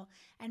official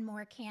and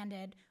more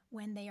candid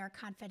when they are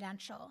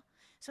confidential.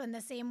 So in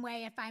the same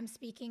way, if I'm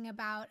speaking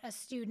about a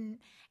student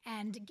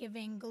and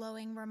giving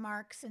glowing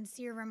remarks,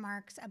 sincere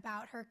remarks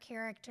about her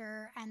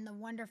character and the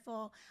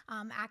wonderful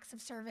acts of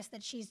service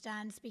that she's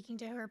done, speaking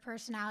to her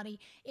personality,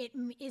 it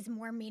is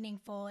more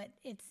meaningful.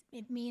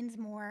 It means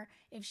more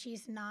if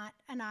she's not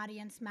an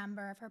audience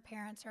member, if her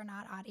parents are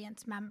not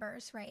audience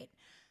members, right?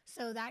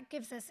 So that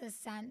gives us a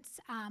sense,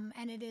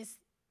 and it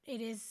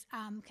is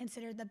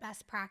considered the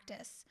best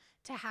practice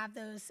to have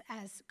those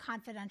as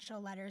confidential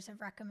letters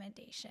of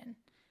recommendation.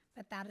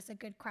 But that is a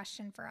good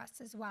question for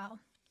us as well.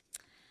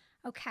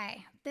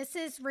 Okay, this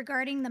is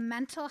regarding the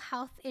mental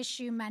health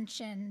issue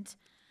mentioned.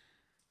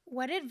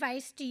 What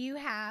advice do you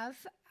have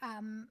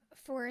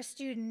for a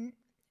student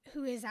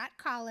who is at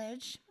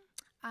college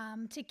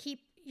to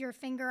keep your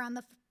finger on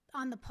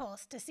the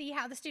pulse, to see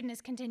how the student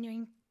is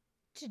continuing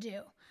to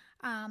do,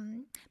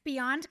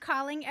 beyond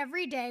calling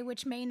every day,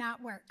 which may not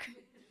work?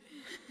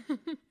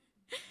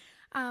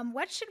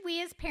 What should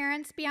we as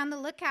parents be on the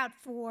lookout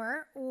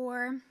for,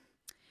 or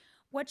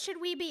what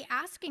should we be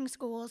asking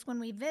schools when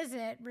we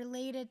visit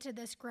related to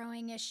this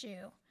growing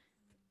issue?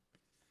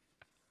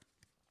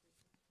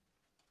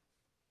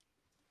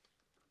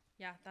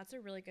 Yeah, that's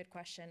a really good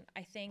question.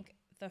 I think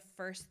the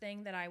first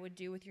thing that I would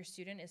do with your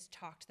student is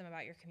talk to them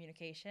about your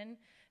communication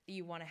that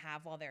you want to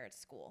have while they're at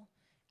school.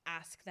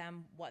 Ask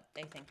them what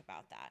they think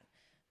about that.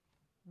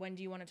 When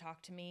do you want to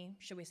talk to me?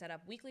 Should we set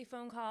up weekly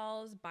phone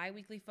calls,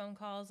 bi-weekly phone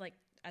calls, like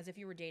as if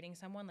you were dating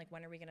someone, like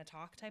when are we going to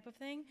talk type of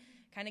thing?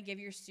 Kind of give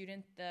your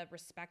student the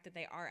respect that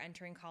they are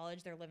entering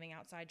college, they're living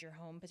outside your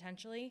home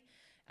potentially.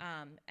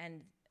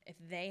 And if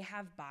they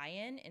have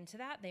buy-in into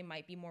that, they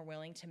might be more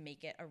willing to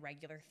make it a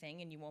regular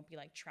thing, and you won't be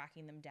like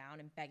tracking them down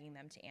and begging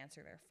them to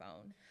answer their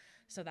phone.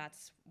 So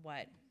that's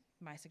what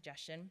my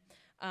suggestion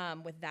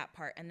with that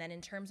part. And then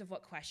in terms of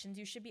what questions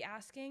you should be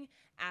asking,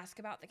 ask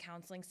about the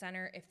counseling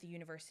center if the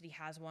university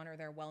has one, or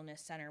their wellness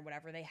center,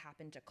 whatever they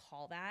happen to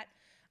call that.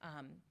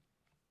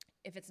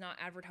 If it's not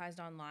advertised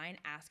online,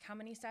 ask how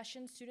many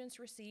sessions students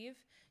receive.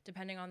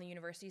 Depending on the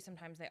university,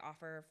 sometimes they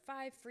offer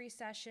 5 free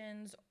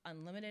sessions,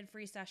 unlimited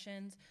free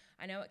sessions.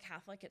 I know at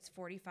Catholic it's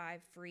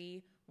 45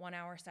 free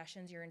 1-hour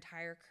sessions your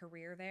entire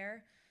career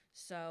there.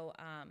 So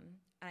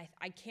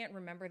I can't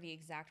remember the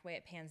exact way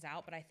it pans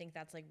out, but I think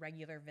that's like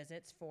regular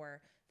visits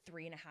for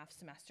 3.5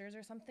 semesters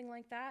or something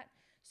like that.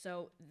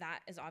 So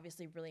that is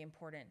obviously really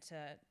important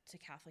to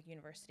Catholic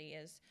University,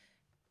 is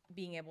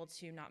being able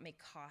to not make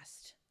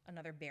cost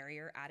another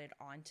barrier added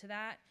on to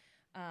that.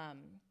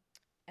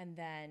 And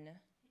then,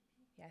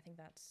 yeah, I think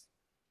that's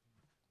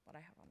what I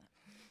have on that.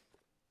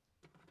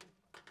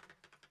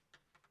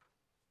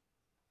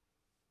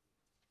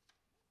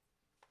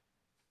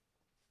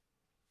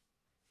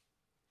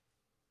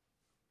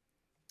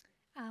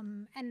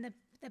 And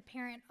the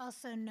parent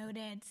also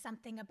noted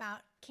something about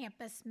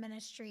campus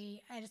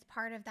ministry as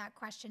part of that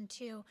question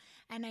too.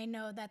 And I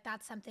know that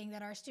that's something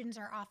that our students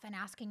are often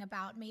asking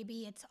about.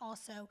 Maybe it's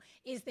also,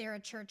 is there a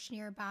church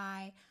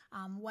nearby?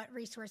 What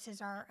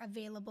resources are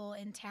available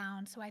in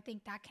town? So I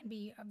think that can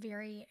be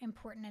very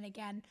important. And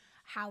again,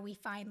 how we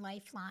find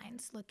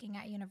lifelines looking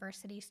at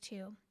universities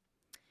too.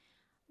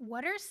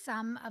 What are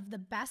some of the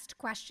best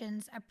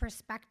questions a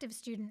prospective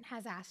student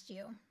has asked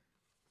you?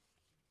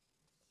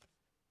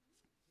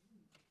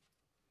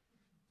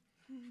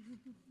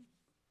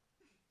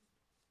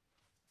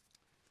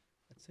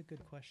 That's a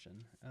good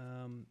question.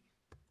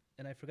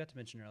 And I forgot to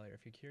mention earlier,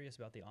 if you're curious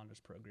about the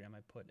honors program, I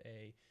put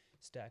a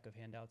stack of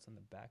handouts on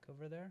the back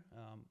over there.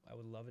 I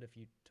would love it if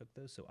you took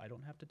those so I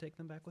don't have to take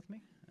them back with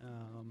me.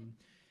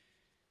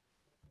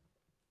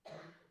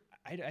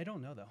 I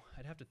don't know, though.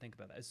 I'd have to think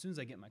about that. As soon as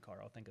I get in my car,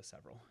 I'll think of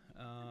several.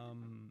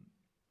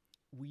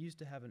 We used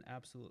to have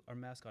our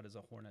mascot is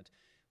a hornet.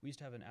 We used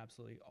to have an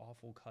absolutely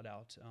awful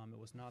cutout. It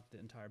was not the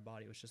entire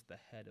body, it was just the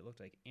head. It looked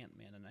like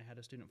Ant-Man, and I had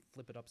a student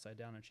flip it upside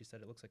down, and she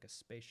said it looks like a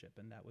spaceship,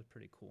 and that was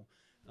pretty cool.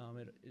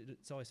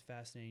 It's always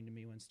fascinating to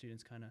me when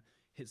students kind of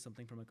hit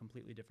something from a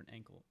completely different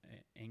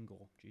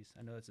angle. Jeez,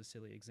 I know that's a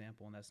silly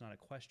example, and that's not a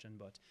question,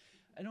 but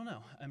I don't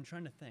know. I'm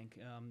trying to think.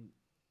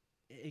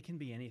 It can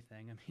be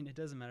anything. I mean, it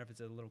doesn't matter if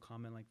it's a little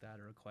comment like that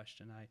or a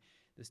question.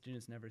 The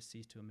students never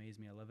cease to amaze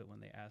me. I love it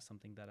when they ask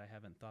something that I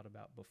haven't thought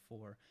about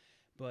before.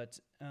 But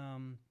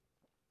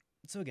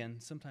so again,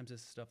 sometimes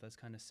it's stuff that's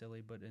kind of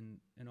silly, but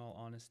in all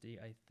honesty,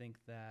 I think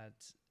that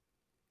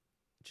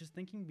just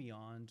thinking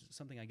beyond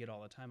something I get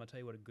all the time, I'll tell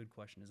you what a good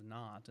question is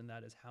not, and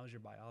that is, how's your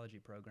biology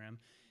program?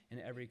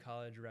 And every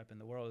college rep in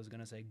the world is going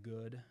to say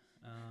good.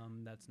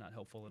 That's not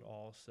helpful at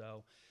all.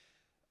 So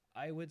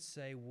I would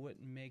say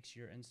what makes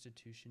your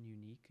institution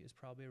unique is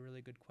probably a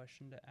really good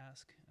question to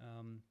ask.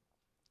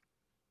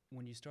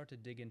 When you start to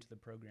dig into the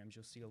programs,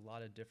 you'll see a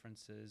lot of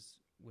differences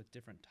with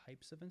different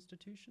types of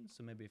institutions.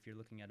 So maybe if you're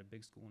looking at a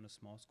big school and a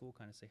small school,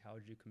 kind of say, how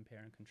would you compare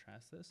and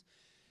contrast this?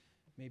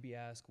 Maybe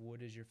ask,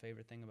 what is your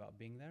favorite thing about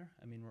being there?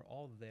 I mean, we're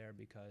all there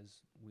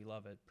because we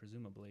love it,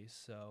 presumably.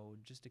 So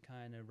just to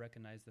kind of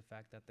recognize the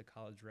fact that the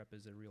college rep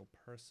is a real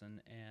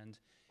person, and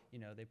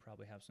they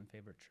probably have some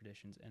favorite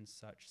traditions and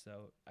such.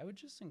 So I would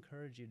just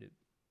encourage you to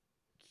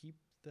keep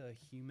the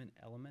human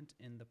element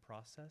in the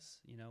process.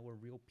 We're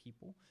real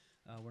people.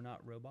 We're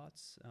not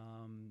robots.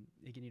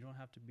 Again, you don't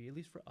have to be, at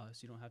least for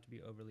us, you don't have to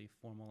be overly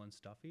formal and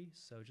stuffy.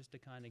 So just to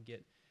kind of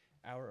get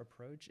our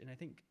approach. And I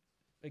think,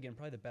 again,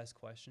 probably the best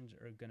questions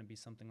are going to be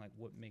something like,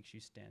 what makes you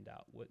stand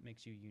out? What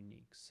makes you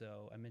unique?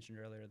 So I mentioned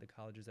earlier the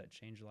Colleges That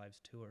Change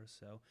Lives tour.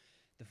 So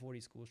the 40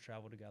 schools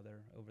travel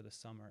together over the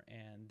summer,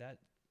 and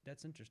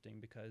that's interesting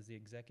because the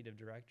executive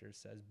director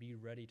says, be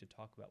ready to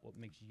talk about what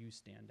makes you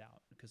stand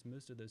out. Because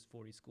most of those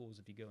 40 schools,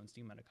 if you go and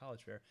see them at a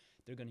college fair,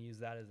 they're going to use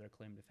that as their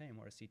claim to fame,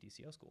 or a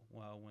CTCO school.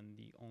 Well, when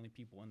the only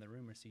people in the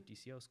room are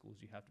CTCO schools,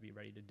 you have to be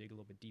ready to dig a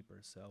little bit deeper.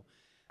 So,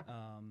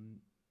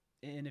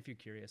 and if you're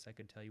curious, I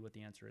could tell you what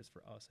the answer is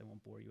for us. I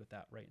won't bore you with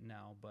that right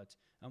now, but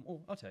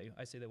I'll tell you.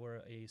 I say that we're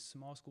a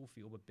small school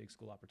field with big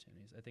school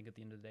opportunities. I think at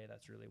the end of the day,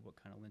 that's really what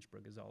kind of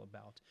Lynchburg is all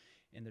about,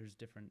 and there's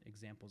different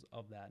examples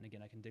of that. And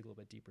again, I can dig a little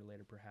bit deeper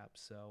later,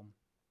 perhaps. So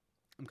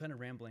I'm kind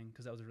of rambling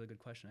because that was a really good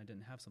question. I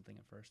didn't have something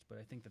at first, but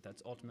I think that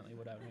that's ultimately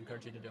what I would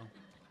encourage you to do.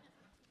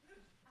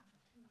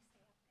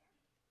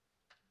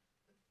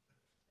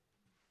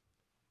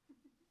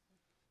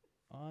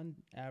 On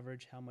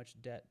average, how much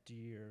debt do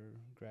your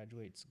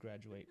graduates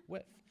graduate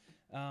with?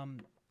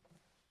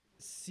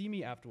 See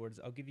me afterwards.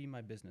 I'll give you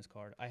my business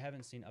card. I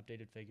haven't seen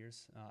updated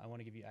figures. I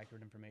want to give you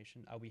accurate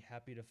information. I'll be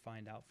happy to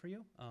find out for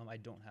you. I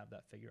don't have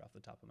that figure off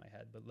the top of my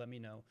head, but let me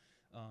know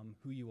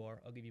who you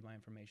are. I'll give you my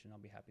information. I'll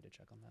be happy to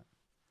check on that.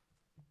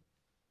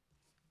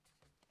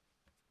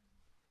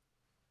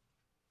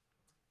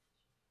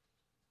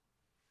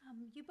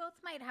 You both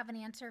might have an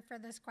answer for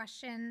this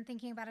question,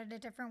 thinking about it a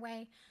different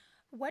way.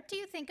 What do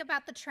you think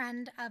about the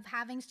trend of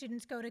having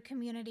students go to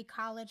community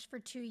college for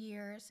 2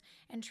 years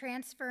and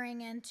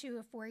transferring into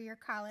a 4-year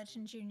college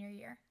in junior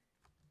year?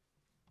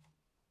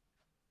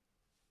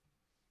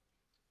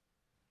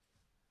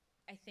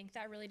 I think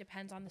that really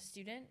depends on the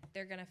student.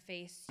 They're going to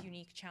face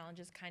unique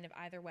challenges kind of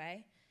either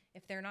way.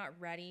 If they're not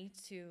ready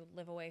to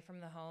live away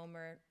from the home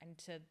and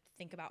to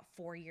think about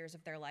 4 years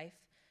of their life,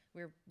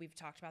 we've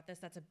talked about this,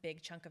 that's a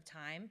big chunk of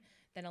time,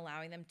 then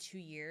allowing them 2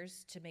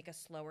 years to make a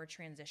slower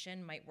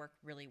transition might work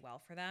really well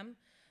for them.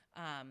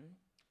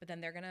 But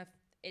then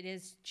it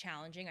is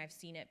challenging. I've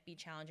seen it be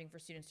challenging for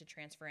students to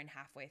transfer in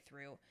halfway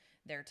through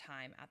their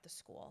time at the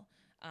school.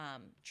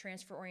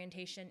 Transfer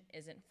orientation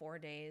isn't 4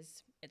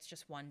 days, it's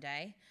just 1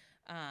 day.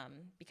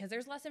 Because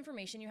there's less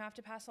information you have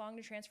to pass along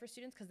to transfer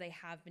students because they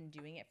have been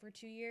doing it for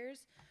 2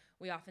 years.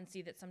 We often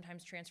see that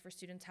sometimes transfer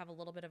students have a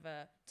little bit of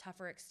a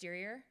tougher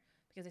exterior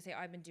because they say,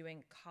 I've been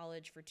doing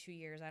college for 2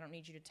 years. I don't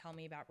need you to tell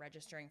me about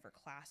registering for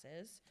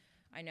classes.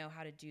 I know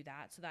how to do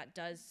that. So that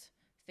does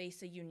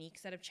face a unique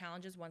set of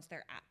challenges once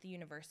they're at the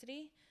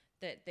university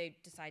that they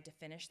decide to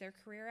finish their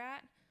career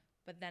at.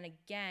 But then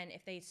again,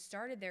 if they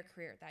started their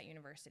career at that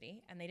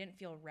university and they didn't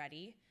feel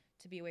ready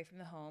to be away from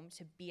the home,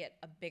 to be at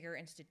a bigger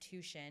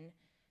institution,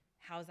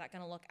 how's that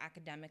going to look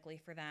academically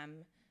for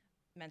them,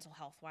 mental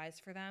health-wise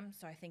for them?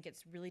 So I think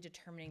it's really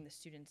determining the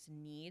student's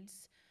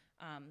needs.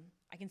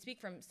 I can speak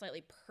from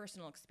slightly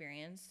personal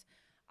experience.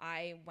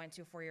 I went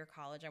to a 4-year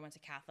college. I went to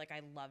Catholic.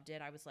 I loved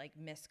it. I was like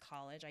Miss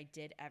College. I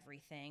did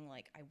everything.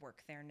 Like, I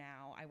work there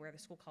now. I wear the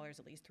school colors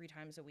at least 3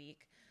 times a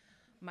week.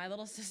 My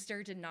little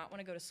sister did not want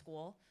to go to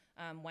school,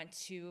 went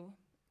to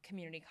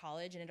community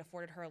college, and it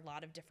afforded her a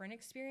lot of different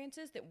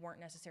experiences that weren't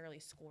necessarily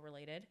school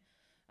related.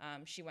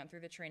 She went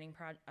through the training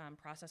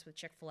process with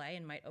Chick-fil-A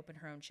and might open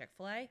her own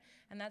Chick-fil-A.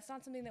 And that's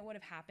not something that would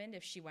have happened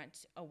if she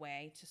went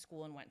away to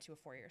school and went to a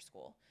 4-year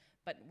school.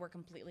 But we're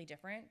completely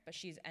different, but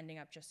she's ending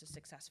up just as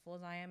successful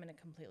as I am in a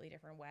completely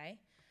different way.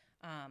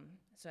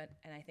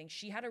 And I think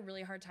she had a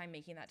really hard time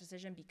making that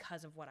decision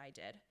because of what I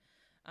did.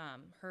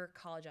 Her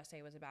college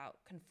essay was about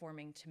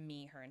conforming to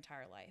me her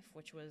entire life,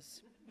 which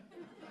was...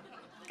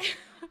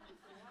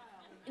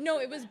 No,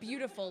 it was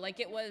beautiful.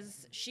 Like,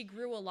 she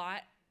grew a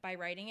lot by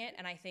writing it,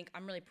 and I think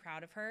I'm really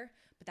proud of her,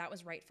 but that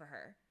was right for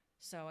her.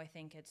 So I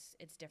think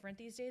it's different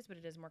these days, but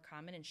it is more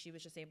common, and she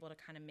was just able to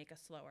kind of make a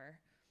slower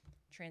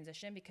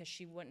transition because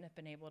she wouldn't have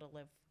been able to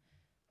live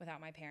without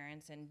my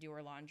parents and do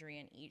her laundry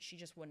and eat. She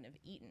just wouldn't have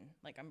eaten.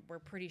 Like, we're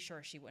pretty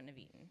sure she wouldn't have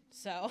eaten.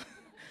 So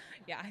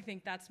yeah, I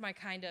think that's my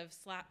kind of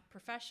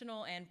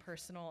professional and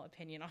personal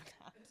opinion on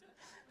that.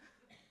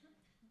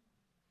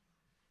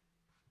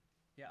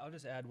 Yeah, I'll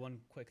just add one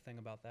quick thing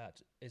about that.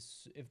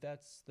 If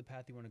that's the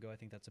path you want to go, I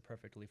think that's a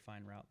perfectly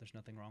fine route. There's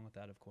nothing wrong with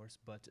that, of course.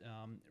 But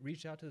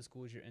reach out to the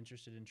schools you're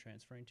interested in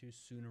transferring to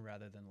sooner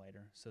rather than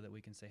later so that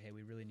we can say, hey,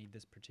 we really need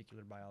this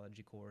particular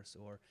biology course.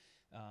 Or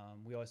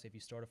we always say if you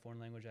start a foreign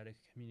language at a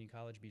community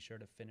college, be sure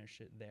to finish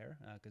it there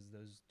because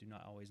those do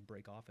not always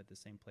break off at the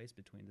same place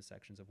between the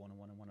sections of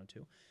 101 and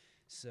 102.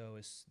 So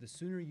the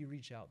sooner you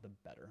reach out, the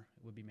better.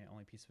 It would be my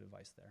only piece of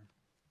advice there.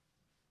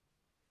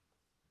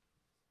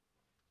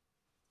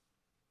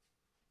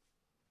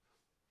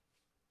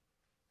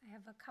 I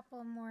have a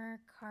couple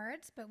more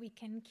cards, but we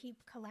can keep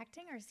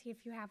collecting or see if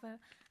you have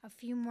a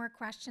few more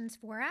questions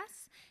for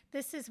us.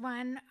 This is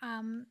one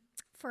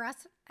for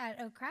us at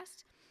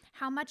Oakcrest.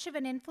 How much of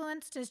an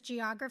influence does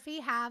geography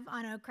have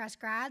on Oakcrest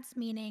grads?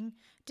 Meaning,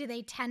 do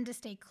they tend to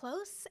stay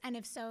close? And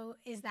if so,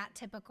 is that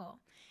typical?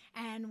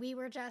 And we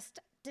were just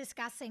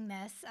discussing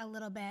this a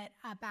little bit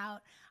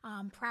about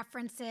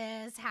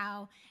preferences,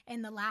 how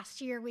in the last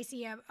year we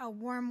see a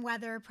warm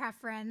weather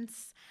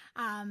preference.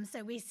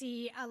 So we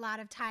see a lot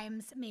of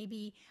times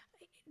maybe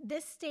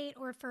this state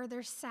or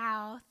further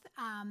south,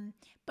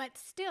 but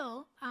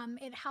still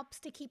it helps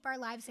to keep our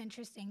lives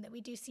interesting that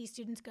we do see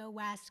students go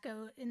west,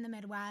 go in the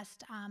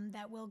Midwest,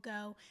 that will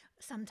go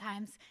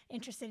sometimes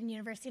interested in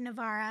University of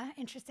Navarra,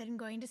 interested in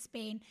going to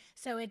Spain.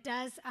 So it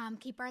does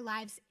keep our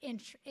lives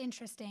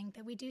interesting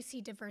that we do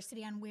see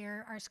diversity on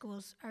where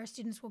our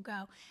students will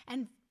go.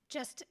 And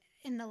just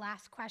in the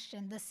last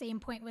question, the same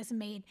point was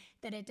made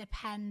that it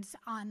depends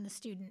on the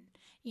student.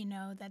 You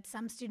know, that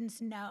some students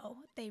know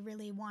they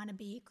really want to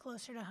be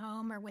closer to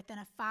home or within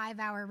a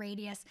 5-hour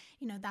radius.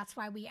 You know, that's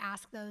why we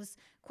ask those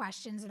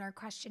questions in our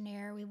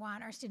questionnaire. We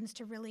want our students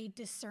to really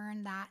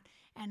discern that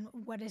and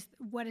what is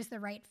the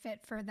right fit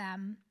for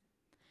them.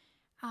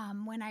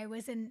 When I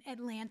was in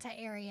Atlanta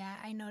area,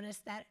 I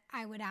noticed that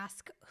I would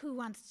ask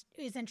who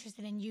is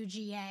interested in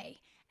UGA,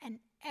 and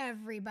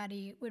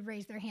everybody would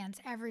raise their hands.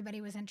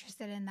 Everybody was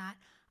interested in that.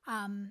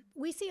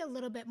 We see a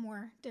little bit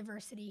more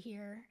diversity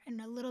here and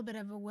a little bit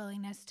of a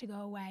willingness to go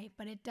away,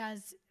 but it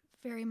does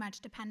very much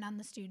depend on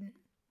the student.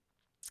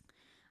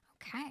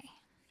 Okay.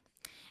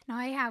 Now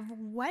I have,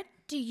 what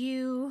do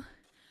you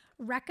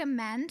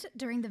recommend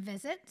during the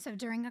visit, so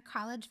during a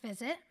college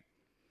visit,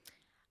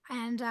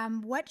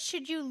 and what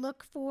should you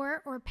look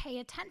for or pay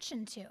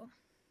attention to?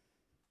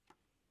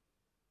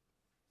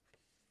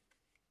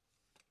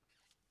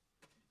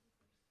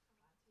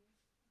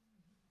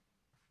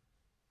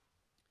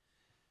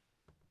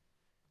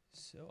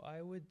 So I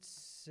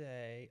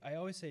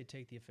always say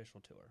take the official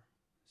tour.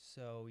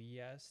 So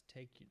yes,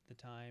 take the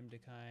time to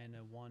kind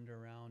of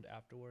wander around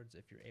afterwards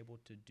if you're able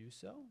to do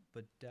so,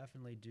 but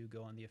definitely do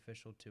go on the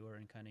official tour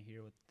and kind of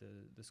hear what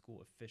the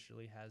school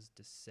officially has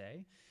to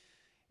say.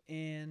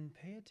 And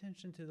pay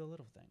attention to the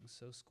little things.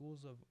 So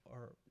schools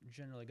are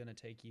generally going to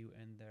take you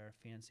in their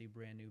fancy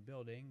brand new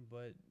building,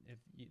 but if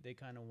they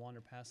kind of wander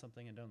past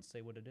something and don't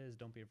say what it is,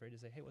 don't be afraid to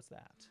say, hey, what's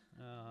that?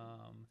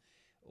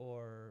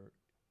 Or,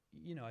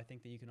 you know, I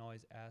think that you can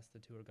always ask the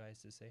tour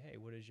guides to say, hey,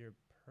 what is your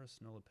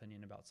personal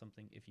opinion about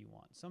something if you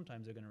want?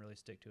 Sometimes they're going to really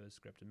stick to a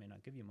script and may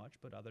not give you much,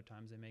 but other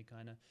times they may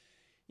kind of,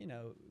 you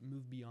know,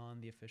 move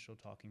beyond the official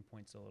talking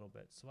points a little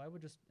bit. So I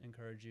would just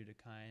encourage you to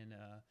kind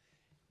of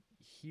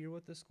hear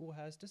what the school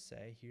has to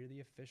say, hear the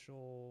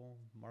official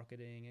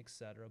marketing,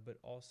 etc., but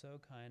also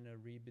kind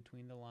of read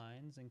between the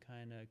lines and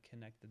kind of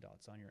connect the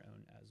dots on your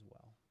own as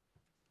well.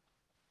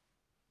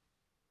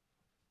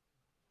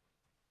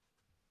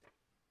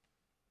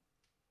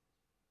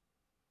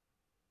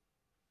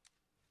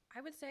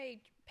 I would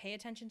say pay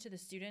attention to the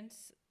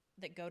students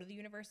that go to the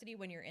university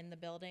when you're in the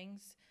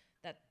buildings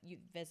that you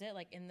visit,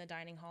 like in the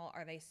dining hall.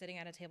 Are they sitting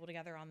at a table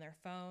together on their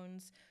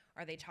phones?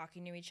 Are they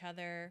talking to each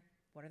other?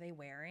 What are they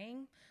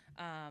wearing?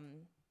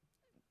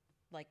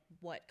 Like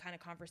what kind of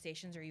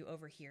conversations are you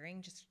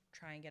overhearing? Just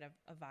try and get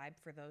a vibe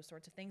for those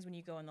sorts of things. When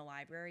you go in the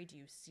library, do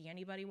you see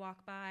anybody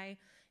walk by?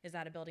 Is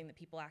that a building that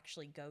people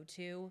actually go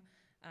to?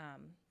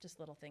 Just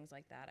little things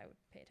like that I would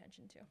pay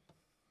attention to.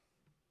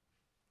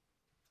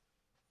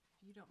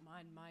 If you don't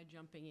mind my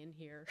jumping in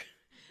here,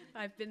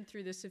 I've been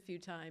through this a few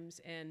times,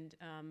 and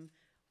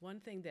one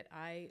thing that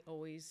I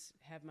always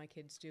have my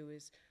kids do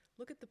is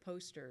look at the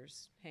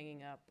posters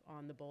hanging up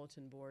on the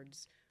bulletin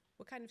boards.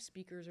 What kind of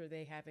speakers are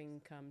they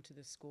having come to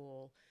the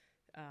school?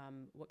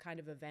 What kind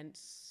of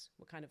events,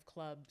 what kind of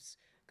clubs?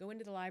 Go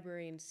into the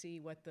library and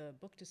see what the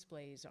book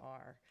displays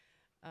are.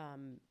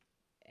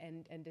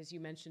 And as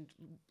you mentioned,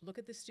 look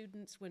at the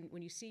students.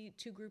 When you see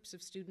two groups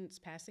of students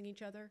passing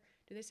each other,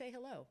 do they say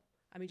hello?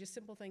 I mean, just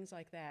simple things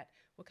like that.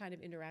 What kind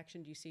of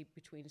interaction do you see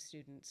between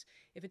students?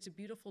 If it's a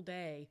beautiful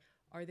day,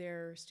 are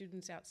there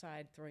students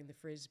outside throwing the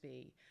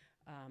Frisbee?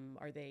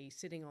 Are they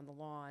sitting on the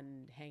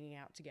lawn hanging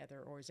out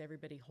together, or is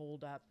everybody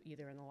holed up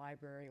either in the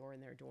library or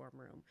in their dorm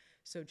room?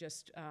 So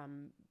just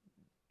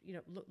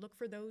look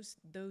for those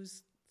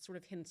sort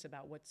of hints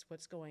about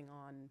what's going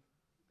on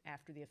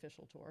after the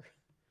official tour.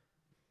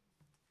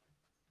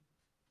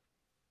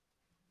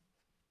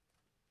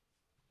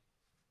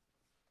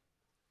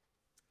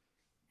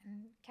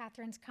 And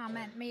Catherine's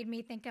comment made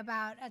me think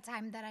about a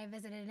time that I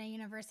visited a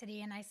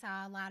university and I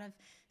saw a lot of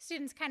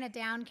students kind of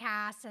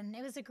downcast, and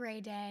it was a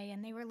gray day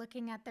and they were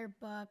looking at their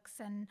books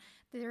and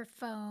their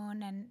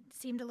phone and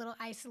seemed a little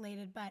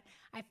isolated, but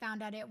I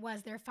found out it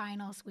was their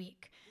finals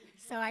week.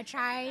 So I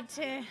tried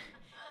to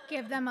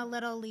give them a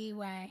little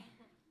leeway.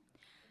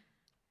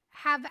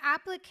 Have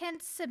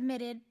applicants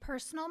submitted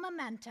personal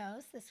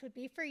mementos? This would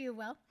be for you,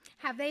 Will.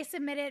 Have they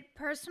submitted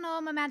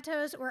personal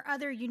mementos or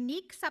other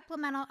unique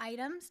supplemental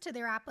items to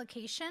their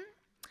application?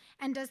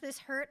 And does this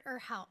hurt or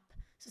help?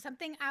 So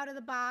something out of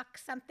the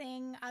box,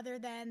 something other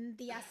than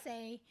the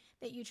essay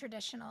that you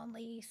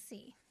traditionally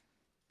see.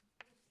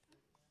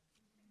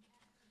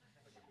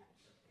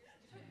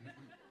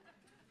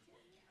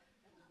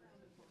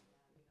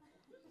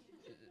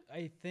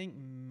 I think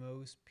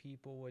most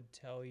people would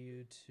tell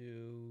you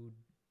to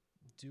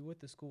do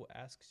what the school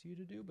asks you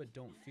to do, but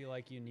don't feel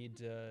like you need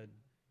to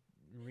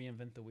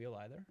reinvent the wheel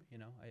either.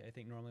 I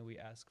think normally we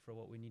ask for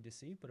what we need to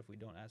see, but if we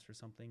don't ask for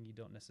something, you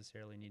don't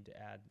necessarily need to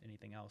add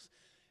anything else.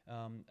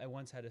 I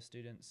once had a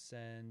student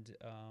send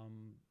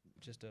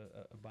just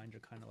a binder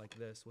kind of like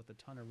this with a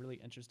ton of really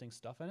interesting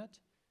stuff in it.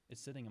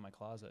 It's sitting in my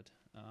closet.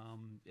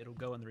 It'll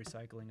go in the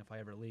recycling if I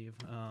ever leave.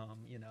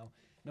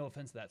 No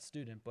offense to that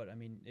student, but I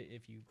mean,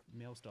 if you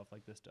mail stuff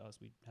like this to us,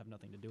 we have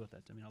nothing to do with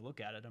it. I mean, I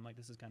look at it, I'm like,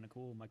 this is kind of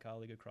cool. My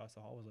colleague across the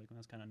hall was like, well,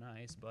 that's kind of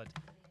nice, but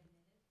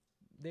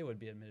they would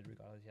be admitted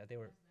regardless. Yeah, they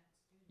were.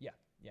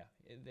 Yeah,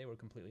 they were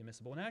completely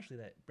admissible. And actually,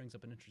 that brings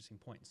up an interesting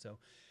point. So,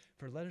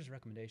 for letters of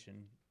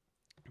recommendation,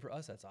 for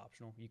us, that's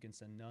optional. You can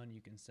send none. You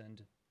can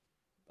send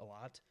a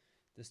lot.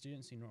 The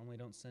students who normally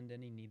don't send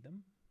any need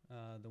them.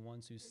 The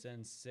ones who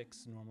send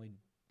 6 normally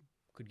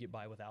could get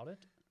by without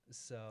it.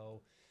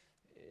 So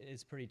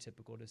it's pretty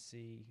typical to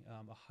see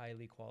a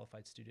highly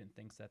qualified student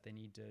thinks that they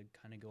need to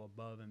kind of go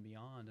above and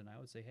beyond. And I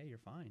would say, hey, you're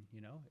fine.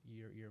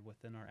 You're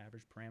within our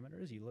average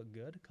parameters. You look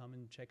good. Come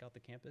and check out the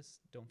campus.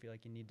 Don't feel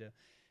like you need to,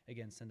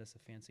 again, send us a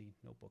fancy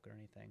notebook or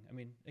anything. I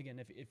mean,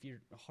 again, if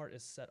your heart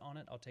is set on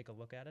it, I'll take a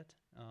look at it.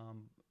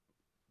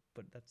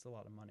 But that's a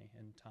lot of money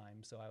and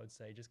time. So I would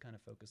say just kind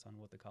of focus on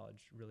what the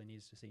college really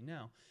needs to see.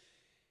 Now,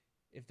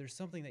 if there's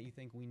something that you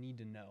think we need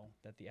to know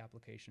that the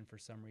application for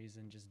some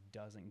reason just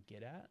doesn't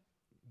get at,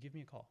 give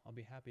me a call. I'll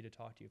be happy to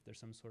talk to you if there's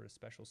some sort of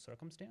special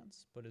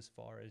circumstance. But as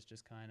far as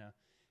just kind of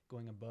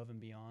going above and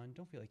beyond,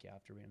 don't feel like you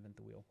have to reinvent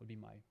the wheel would be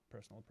my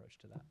personal approach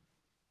to that.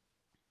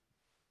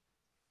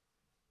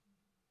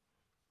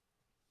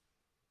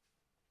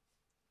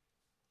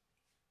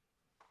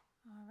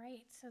 All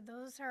right, so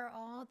those are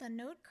all the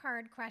note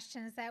card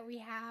questions that we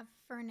have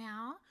for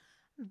now,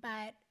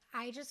 but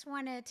I just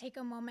want to take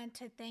a moment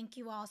to thank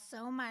you all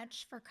so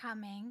much for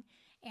coming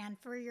and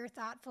for your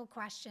thoughtful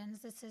questions.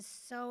 This is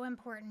so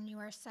important. You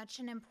are such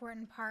an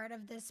important part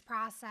of this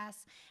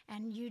process,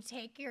 and you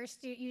take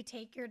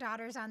your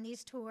daughters on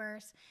these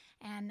tours,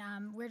 and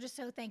we're just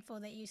so thankful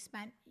that you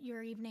spent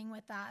your evening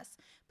with us.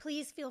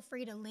 Please feel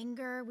free to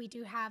linger. We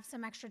do have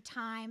some extra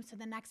time, so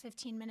the next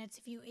 15 minutes,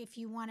 if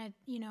you want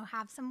to,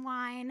 have some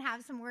wine,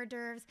 have some hors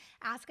d'oeuvres,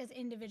 ask us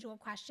individual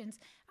questions,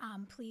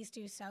 please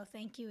do so.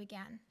 Thank you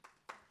again.